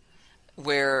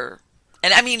 Where.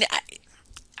 And I mean,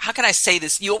 how can I say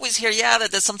this? You always hear,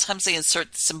 that sometimes they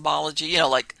insert symbology,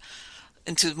 like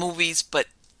into movies, but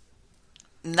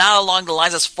not along the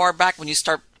lines as far back when you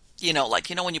start,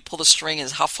 when you pull the string,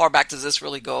 is how far back does this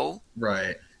really go?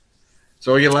 Right.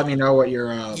 So will you let me know what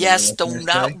your yes,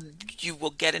 you will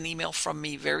get an email from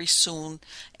me very soon,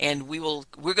 and we're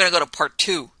going to go to part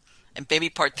 2, and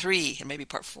maybe part 3, and maybe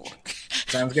part 4.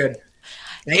 Sounds good.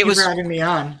 Thank you for having me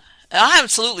on.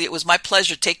 Absolutely, it was my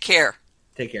pleasure. Take care.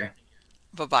 Take care.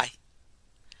 Bye-bye.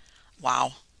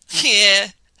 Wow. Yeah.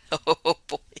 Oh,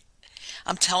 boy.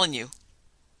 I'm telling you.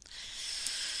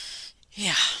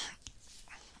 Yeah.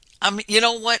 You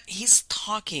know what? He's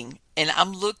talking, and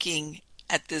I'm looking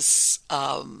at this,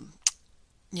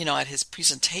 at his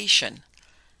presentation,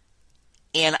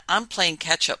 and I'm playing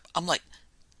catch-up. I'm like,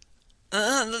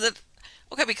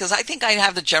 okay, because I think I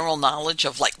have the general knowledge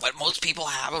of, like, what most people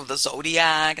have of the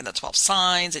zodiac and the 12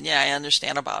 signs, and I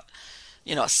understand about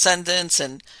ascendants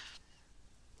and,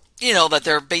 that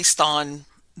they're based on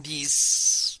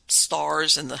these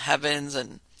stars in the heavens,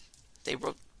 and they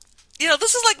wrote,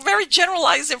 this is like very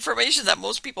generalized information that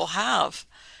most people have.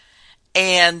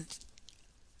 And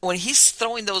when he's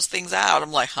throwing those things out,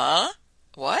 I'm like, huh?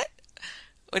 What?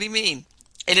 What do you mean?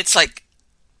 And it's like,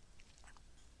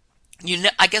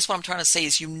 I guess what I'm trying to say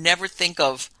is you never think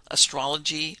of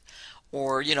astrology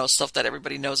or, stuff that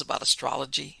everybody knows about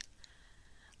astrology,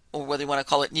 or whether you want to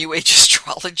call it New Age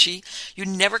astrology. You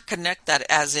never connect that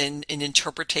as in an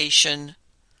interpretation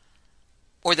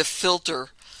or the filter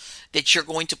that you're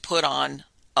going to put on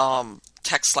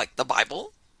texts like the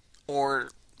Bible or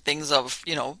things of,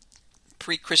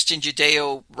 pre-Christian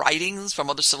Judeo writings from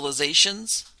other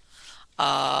civilizations.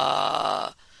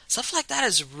 Stuff like that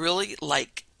is really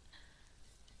like,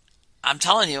 I'm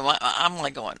telling you, I'm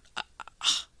like going,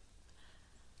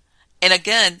 and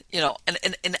again,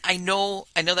 and I know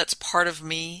that's part of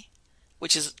me,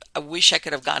 which is, I wish I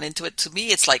could have gone into it. To me,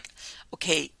 it's like,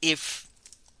 okay,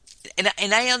 and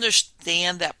I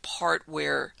understand that part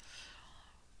where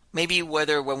maybe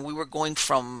whether when we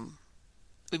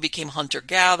became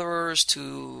hunter-gatherers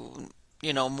to,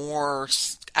 more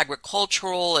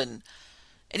agricultural, and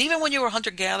even when you were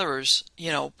hunter-gatherers,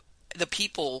 the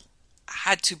people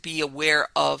had to be aware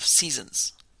of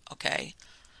seasons, okay?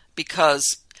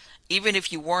 Because even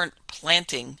if you weren't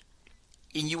planting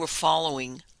and you were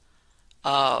following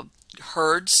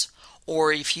herds,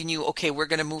 or if you knew, okay, we're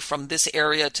going to move from this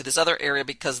area to this other area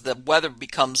because the weather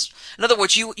becomes, in other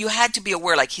words, you had to be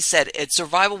aware, like he said,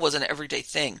 survival was an everyday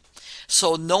thing.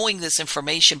 So knowing this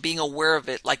information, being aware of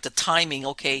it, like the timing,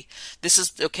 okay,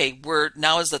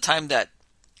 now is the time that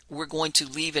we're going to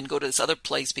leave and go to this other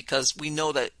place because we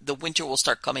know that the winter will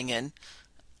start coming in.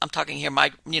 I'm talking here,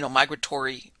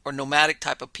 migratory or nomadic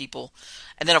type of people.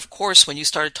 And then, of course, when you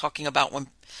started talking about when,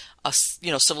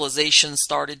 civilization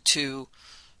started to,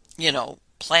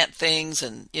 plant things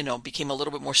and, became a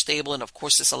little bit more stable. And of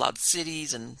course, this allowed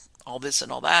cities and all this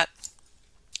and all that.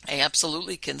 I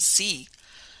absolutely can see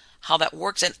how that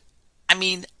works. And I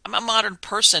mean, I'm a modern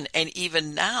person, and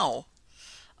even now,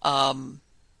 and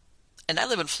I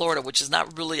live in Florida, which is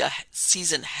not really a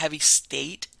season heavy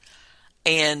state.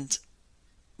 And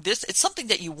it's something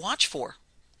that you watch for.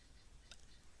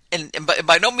 And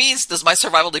by no means does my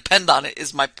survival depend on it,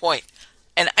 is my point.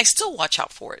 And I still watch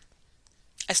out for it.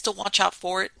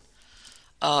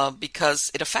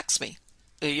 Because it affects me.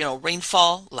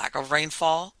 Rainfall, lack of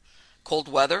rainfall, cold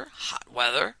weather, hot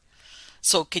weather.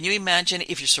 So can you imagine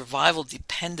if your survival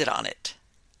depended on it?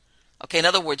 Okay, in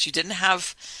other words, you didn't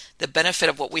have the benefit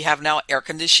of what we have now, air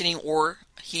conditioning or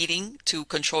heating to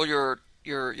control your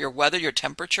weather, your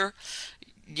temperature.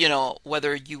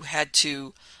 Whether you had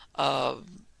to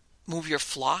move your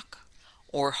flock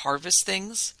or harvest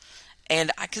things.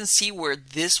 And I can see where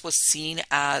this was seen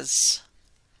as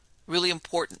really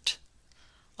important.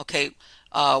 Okay,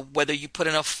 whether you put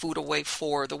enough food away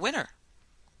for the winter,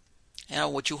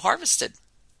 what you harvested.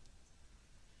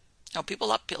 Now, a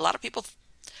lot of people,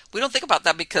 we don't think about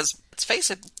that because, let's face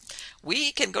it,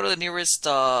 we can go to the nearest,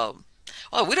 we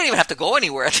don't even have to go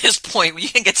anywhere at this point. You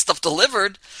can get stuff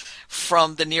delivered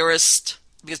from the nearest,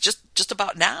 because just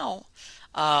about now,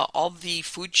 all the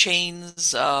food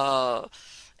chains will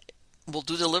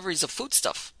do deliveries of food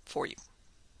stuff for you.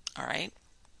 All right.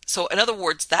 So in other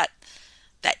words, that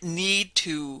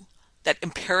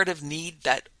imperative need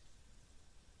that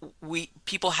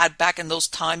people had back in those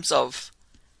times of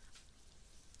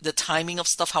the timing of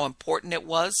stuff, how important it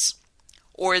was,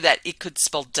 or that it could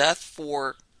spell death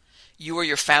for you or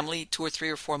your family 2 or 3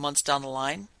 or 4 months down the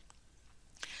line.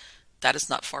 That is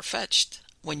not far-fetched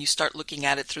when you start looking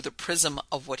at it through the prism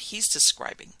of what he's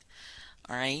describing.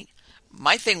 All right.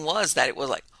 My thing was that it was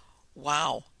like,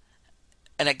 wow.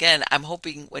 And again, I'm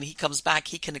hoping when he comes back,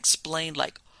 he can explain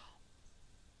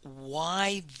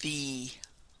why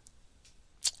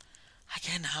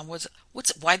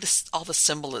all the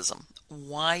symbolism?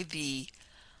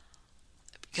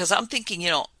 Because I'm thinking,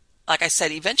 like I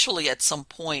said, eventually at some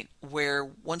point where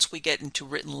once we get into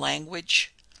written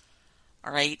language,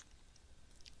 all right,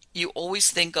 you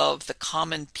always think of the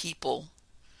common people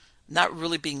not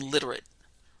really being literate,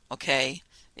 okay?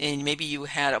 And maybe you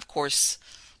had, of course,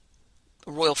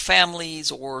 royal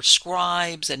families or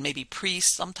scribes and maybe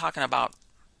priests. I'm talking about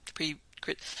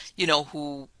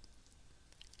who,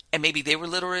 and maybe they were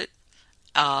literate.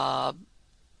 Why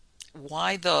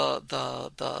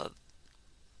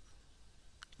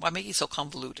why make it so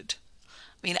convoluted?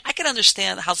 I mean, I can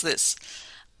understand, how's this?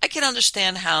 I can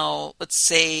understand how, let's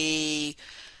say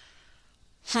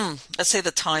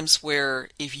the times where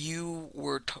if you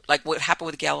were, like what happened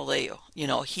with Galileo,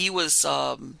 he was,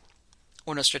 or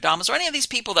Nostradamus, or any of these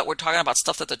people that were talking about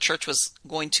stuff that the church was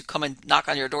going to come and knock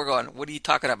on your door going, what are you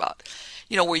talking about?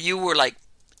 Where you were like,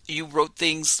 you wrote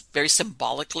things very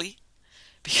symbolically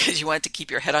because you wanted to keep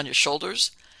your head on your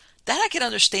shoulders. That I can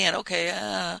understand. Okay.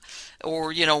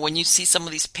 Or, when you see some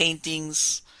of these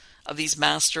paintings of these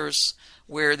masters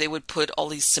where they would put all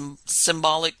these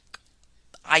symbolic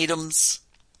items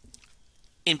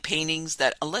in paintings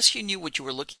that unless you knew what you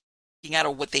were looking at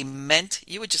or what they meant,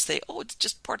 you would just say, oh, it's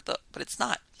just part of but it's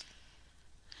not.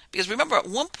 Because remember, at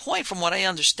one point, from what I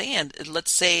understand,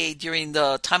 let's say during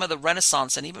the time of the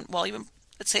Renaissance, and even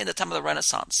let's say in the time of the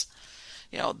Renaissance,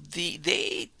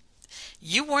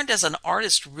 you weren't as an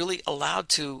artist really allowed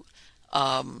to,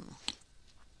 how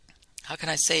can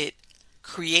I say it,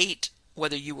 create,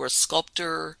 whether you were a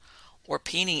sculptor or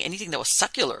painting, anything that was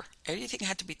secular. Everything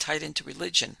had to be tied into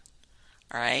religion.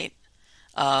 All right,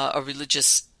 a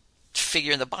religious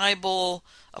figure in the Bible.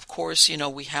 Of course,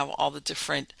 we have all the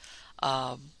different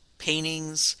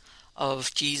paintings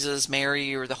of Jesus,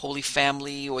 Mary, or the Holy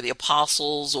Family, or the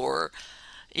apostles, or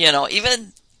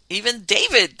even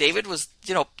David. David was,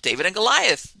 David and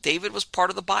Goliath. David was part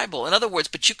of the Bible. In other words,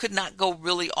 but you could not go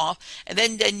really off. And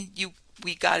then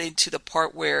we got into the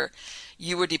part where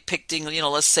you were depicting,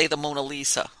 let's say the Mona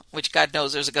Lisa, which God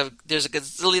knows there's a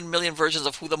gazillion million versions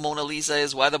of who the Mona Lisa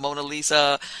is, why the Mona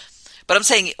Lisa. But I'm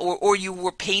saying, or you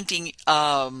were painting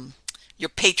your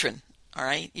patron, all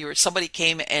right? Somebody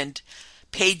came and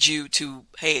paid you to,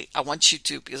 hey, I want you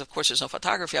to, because of course there's no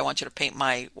photography, I want you to paint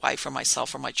my wife or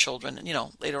myself or my children. And,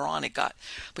 later on it got,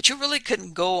 but you really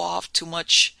couldn't go off too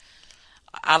much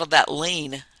out of that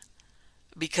lane,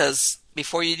 because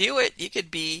before you knew it, you could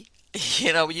be,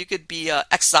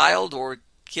 exiled or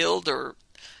killed or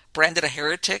branded a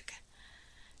heretic.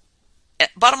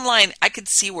 Bottom line, I could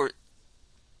see where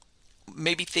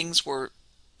maybe things were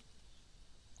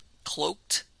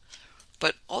cloaked,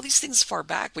 but all these things far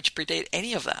back, which predate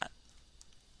any of that,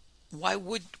 why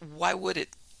would it?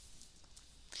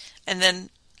 And then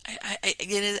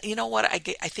you know what? I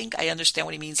think I understand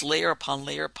what he means, layer upon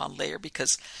layer upon layer,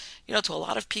 because to a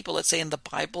lot of people, let's say in the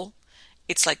Bible,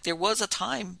 it's like there was a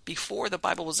time before the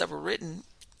Bible was ever written,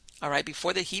 all right,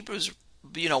 before the Hebrews,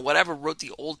 whatever, wrote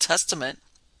the Old Testament,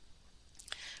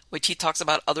 which he talks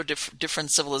about other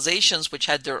different civilizations which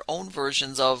had their own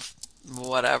versions of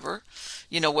whatever,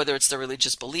 whether it's their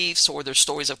religious beliefs or their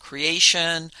stories of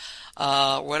creation,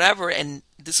 whatever. And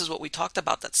this is what we talked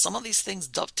about, that some of these things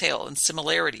dovetail in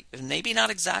similarity, and maybe not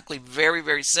exactly very,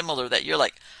 very similar, that you're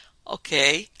like,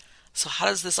 okay, so how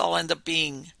does this all end up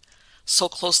being so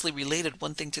closely related,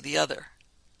 one thing to the other?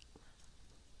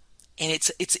 And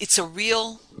it's a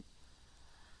real,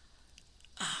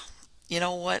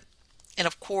 what? And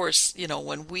of course,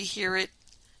 when we hear it,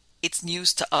 it's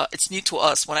news to it's new to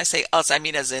us. When I say us, I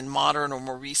mean as in modern or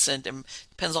more recent. And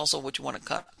depends also what you want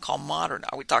to call modern.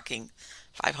 Are we talking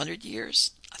 500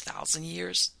 years, 1,000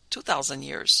 years, 2,000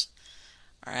 years?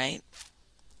 All right.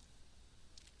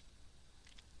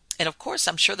 And of course,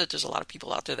 I'm sure that there's a lot of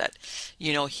people out there that,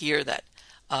 hear that,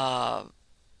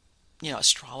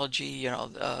 astrology,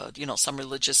 some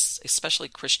religious, especially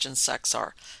Christian sects,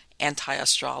 are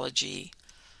anti-astrology,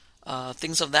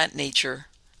 things of that nature.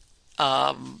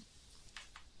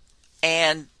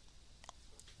 And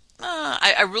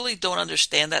I really don't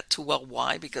understand that too well.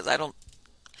 Why? Because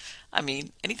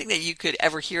anything that you could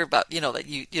ever hear about,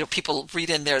 that people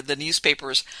read in the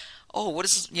newspapers, oh, what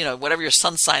is, whatever your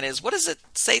sun sign is, what does it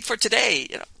say for today?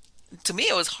 To me,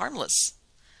 it was harmless.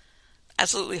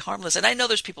 Absolutely harmless. And I know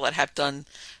there's people that have done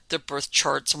their birth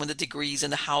charts and the degrees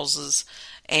and the houses,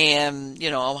 and,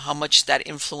 how much that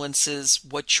influences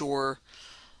what your,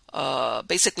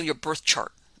 basically your birth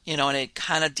chart, and it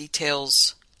kind of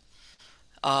details,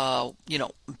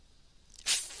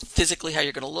 physically how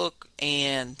you're going to look,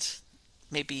 and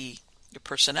maybe your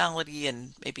personality,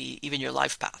 and maybe even your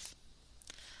life path.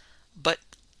 But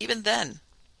even then,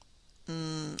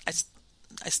 I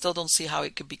still don't see how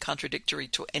it could be contradictory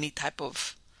to any type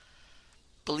of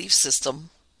belief system.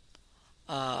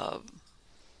 But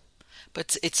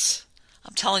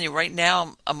I'm telling you right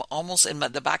now, I'm almost in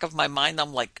the back of my mind,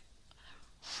 I'm like,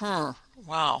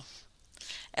 wow.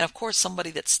 And of course,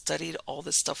 somebody that studied all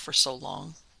this stuff for so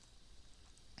long,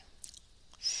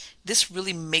 this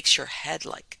really makes your head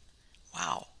like,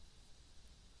 wow.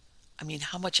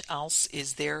 How much else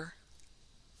is there?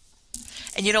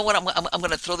 And you know what? I'm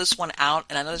going to throw this one out,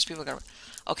 and I know there's people going to.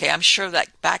 Okay, I'm sure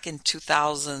that back in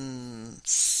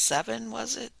 2007,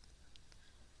 was it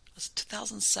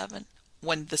 2007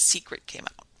 when The Secret came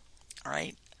out? All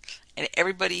right, and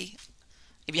everybody,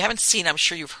 if you haven't seen, I'm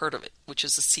sure you've heard of it, which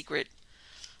is The Secret.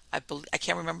 I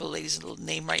can't remember the lady's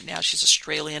name right now. She's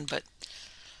Australian,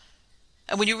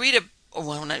 and when you read it, or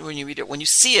when you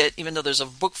see it, even though there's a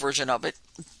book version of it,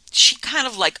 she kind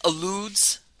of like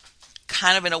alludes,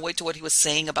 kind of in a way, to what he was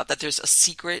saying about that there's a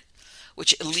secret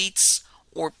which elites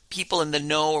or people in the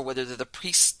know, or whether they're the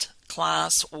priest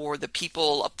class or the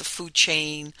people up the food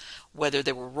chain, whether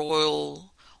they were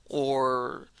royal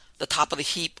or the top of the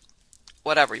heap,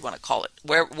 whatever you want to call it,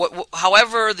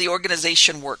 however the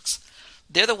organization works,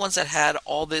 they're the ones that had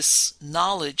all this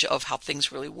knowledge of how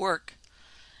things really work.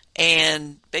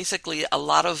 And basically a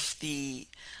lot of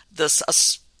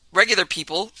us regular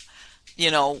people,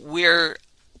 we're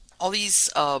all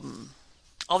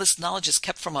this knowledge is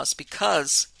kept from us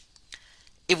because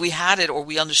if we had it or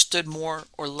we understood more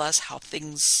or less how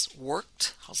things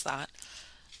worked, how's that?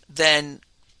 Then,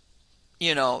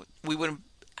 we wouldn't,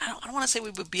 I don't want to say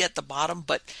we would be at the bottom,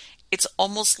 but it's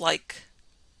almost like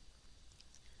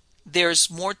there's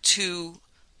more to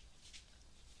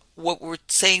what we're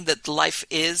saying that life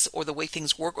is, or the way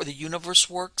things work, or the universe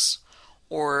works,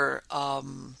 or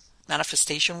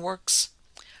manifestation works,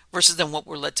 versus than what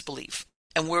we're led to believe.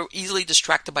 And we're easily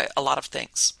distracted by a lot of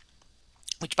things,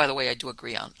 which, by the way, I do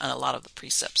agree on a lot of the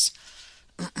precepts.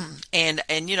 and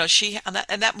she and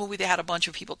that movie, they had a bunch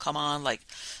of people come on, like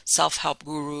self-help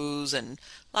gurus and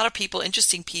a lot of people,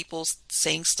 interesting people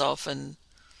saying stuff, and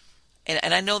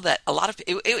I know that a lot of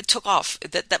it took off.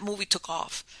 That movie took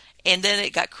off, and then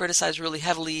it got criticized really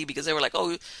heavily because they were like,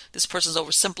 "Oh, this person's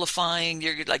oversimplifying.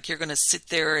 You're going to sit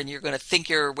there and you're going to think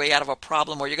your way out of a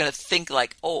problem, or you're going to think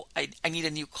like, oh, I need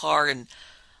a new car, and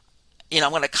I'm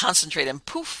going to concentrate, and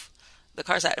poof, the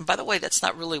car's out." And by the way, that's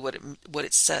not really what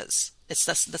it says.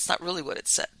 That's not really what it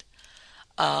said.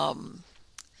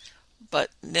 But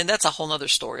then that's a whole other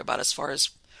story about as far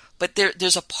as. But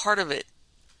there's a part of it,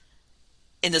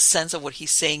 in the sense of what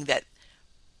he's saying, that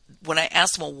when I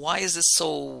asked him, well, why is this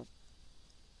so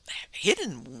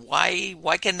hidden? Why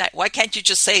can't you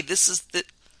just say this is the,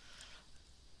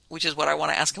 which is what I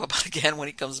want to ask him about again when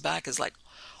he comes back, is like,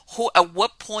 at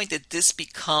what point did this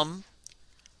become,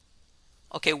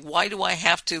 okay,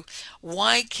 because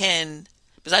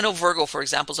I know Virgo, for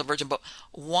example, is a virgin, but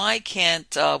why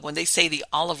can't, when they say the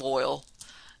olive oil,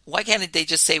 why can't they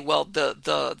just say, well,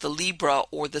 the Libra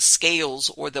or the scales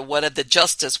or the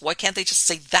justice? Why can't they just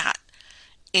say that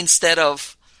instead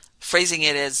of phrasing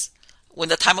it as when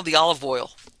the time of the olive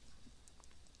oil?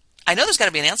 I know there's got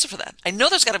to be an answer for that. I know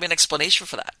there's got to be an explanation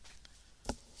for that.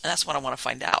 And that's what I want to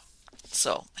find out.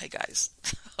 So, hey guys,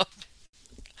 let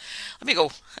me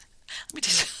go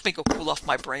cool off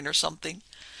my brain or something.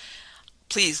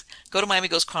 Please go to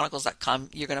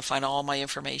MiamiGhostChronicles.com. You're going to find all my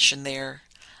information there.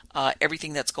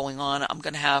 Everything that's going on. I'm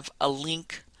going to have a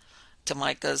link to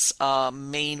Micah's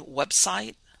main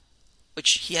website,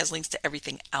 which he has links to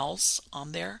everything else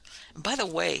on there. And by the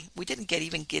way, we didn't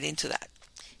even get into that.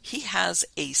 He has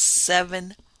a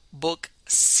 7-book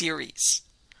series.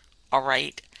 All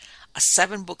right, a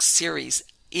 7-book series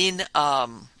in how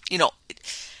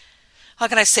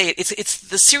can I say it? It's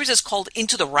the series is called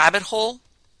Into the Rabbit Hole,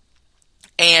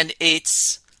 and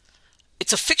it's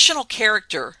a fictional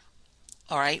character.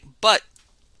 All right, but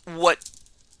what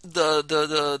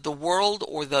the world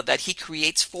or that he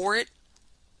creates for it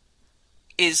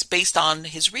is based on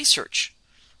his research.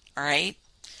 All right,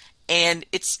 and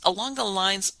it's along the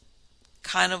lines,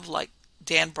 kind of like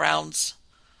Dan Brown's,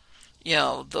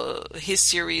 his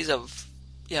series of,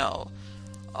 how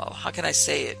can I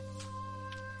say it,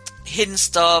 hidden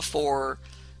stuff or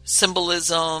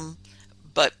symbolism,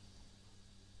 but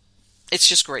it's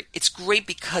just great. It's great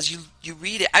because you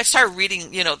read it. I started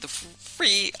reading, the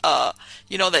free,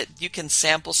 that you can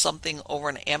sample something over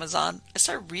on Amazon. I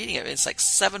started reading it. It's like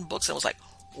 7 books, and I was like,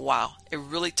 wow, it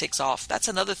really takes off. That's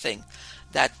another thing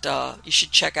that you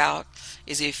should check out,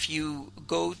 is if you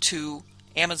go to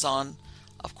Amazon,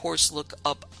 of course, look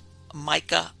up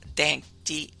Micah Dank,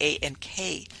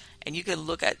 Dank, and you can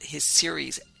look at his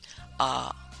series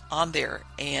on there.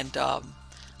 And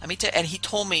and he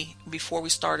told me before we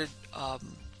started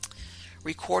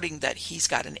recording that he's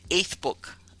got an 8th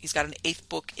book. He's got an 8th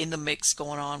book in the mix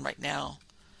going on right now,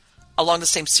 along the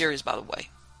same series, by the way.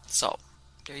 So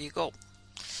there you go.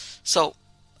 So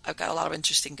I've got a lot of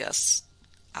interesting guests.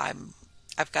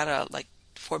 I've got to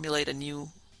formulate a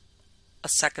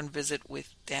second visit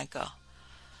with Danka.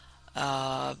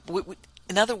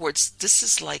 In other words, this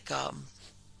is like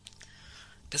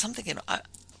because I'm thinking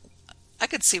I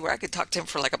could see where I could talk to him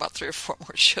for about 3 or 4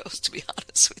 more shows, to be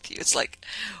honest with you. It's like,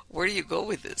 where do you go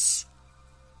with this?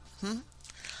 All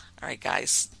right,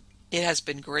 guys. It has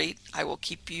been great. I will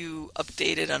keep you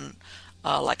updated on,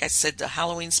 like I said, the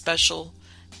Halloween special.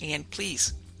 And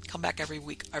please, come back every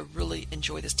week. I really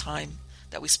enjoy this time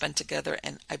that we spend together,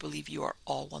 and I believe you are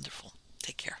all wonderful.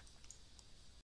 Take care.